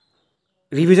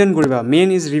 ৰিভিজন কৰিবা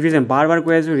মেইন ইজ ৰিভিজন বাৰ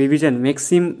কৈ আছোঁ revision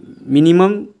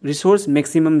minimum resource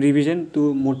maximum ৰিভিজনটো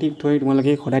motive থৈ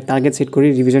তোমালোকে সদায় টাৰ্গেট ছেট কৰি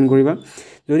ৰিভিজন কৰিবা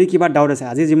যদি কিবা ডাউট আছে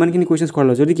আজি যিমানখিনি কুৱেশ্যনছ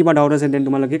কৰালোঁ যদি কিবা ডাউট আছে দেন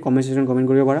তোমালোকে কমেণ্ট ছেকশ্যন কমেণ্ট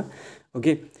কৰিব পাৰা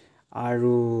অ'কে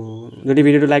আৰু যদি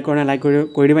ভিডিঅ'টো লাইক কৰা নাই লাইক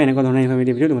কৰি দিবা এনেকুৱা ধৰণৰ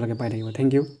ইনফৰ্মেটিভ ভিডিঅ' তোমালোকে পাই থাকিবা থেংক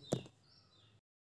ইউ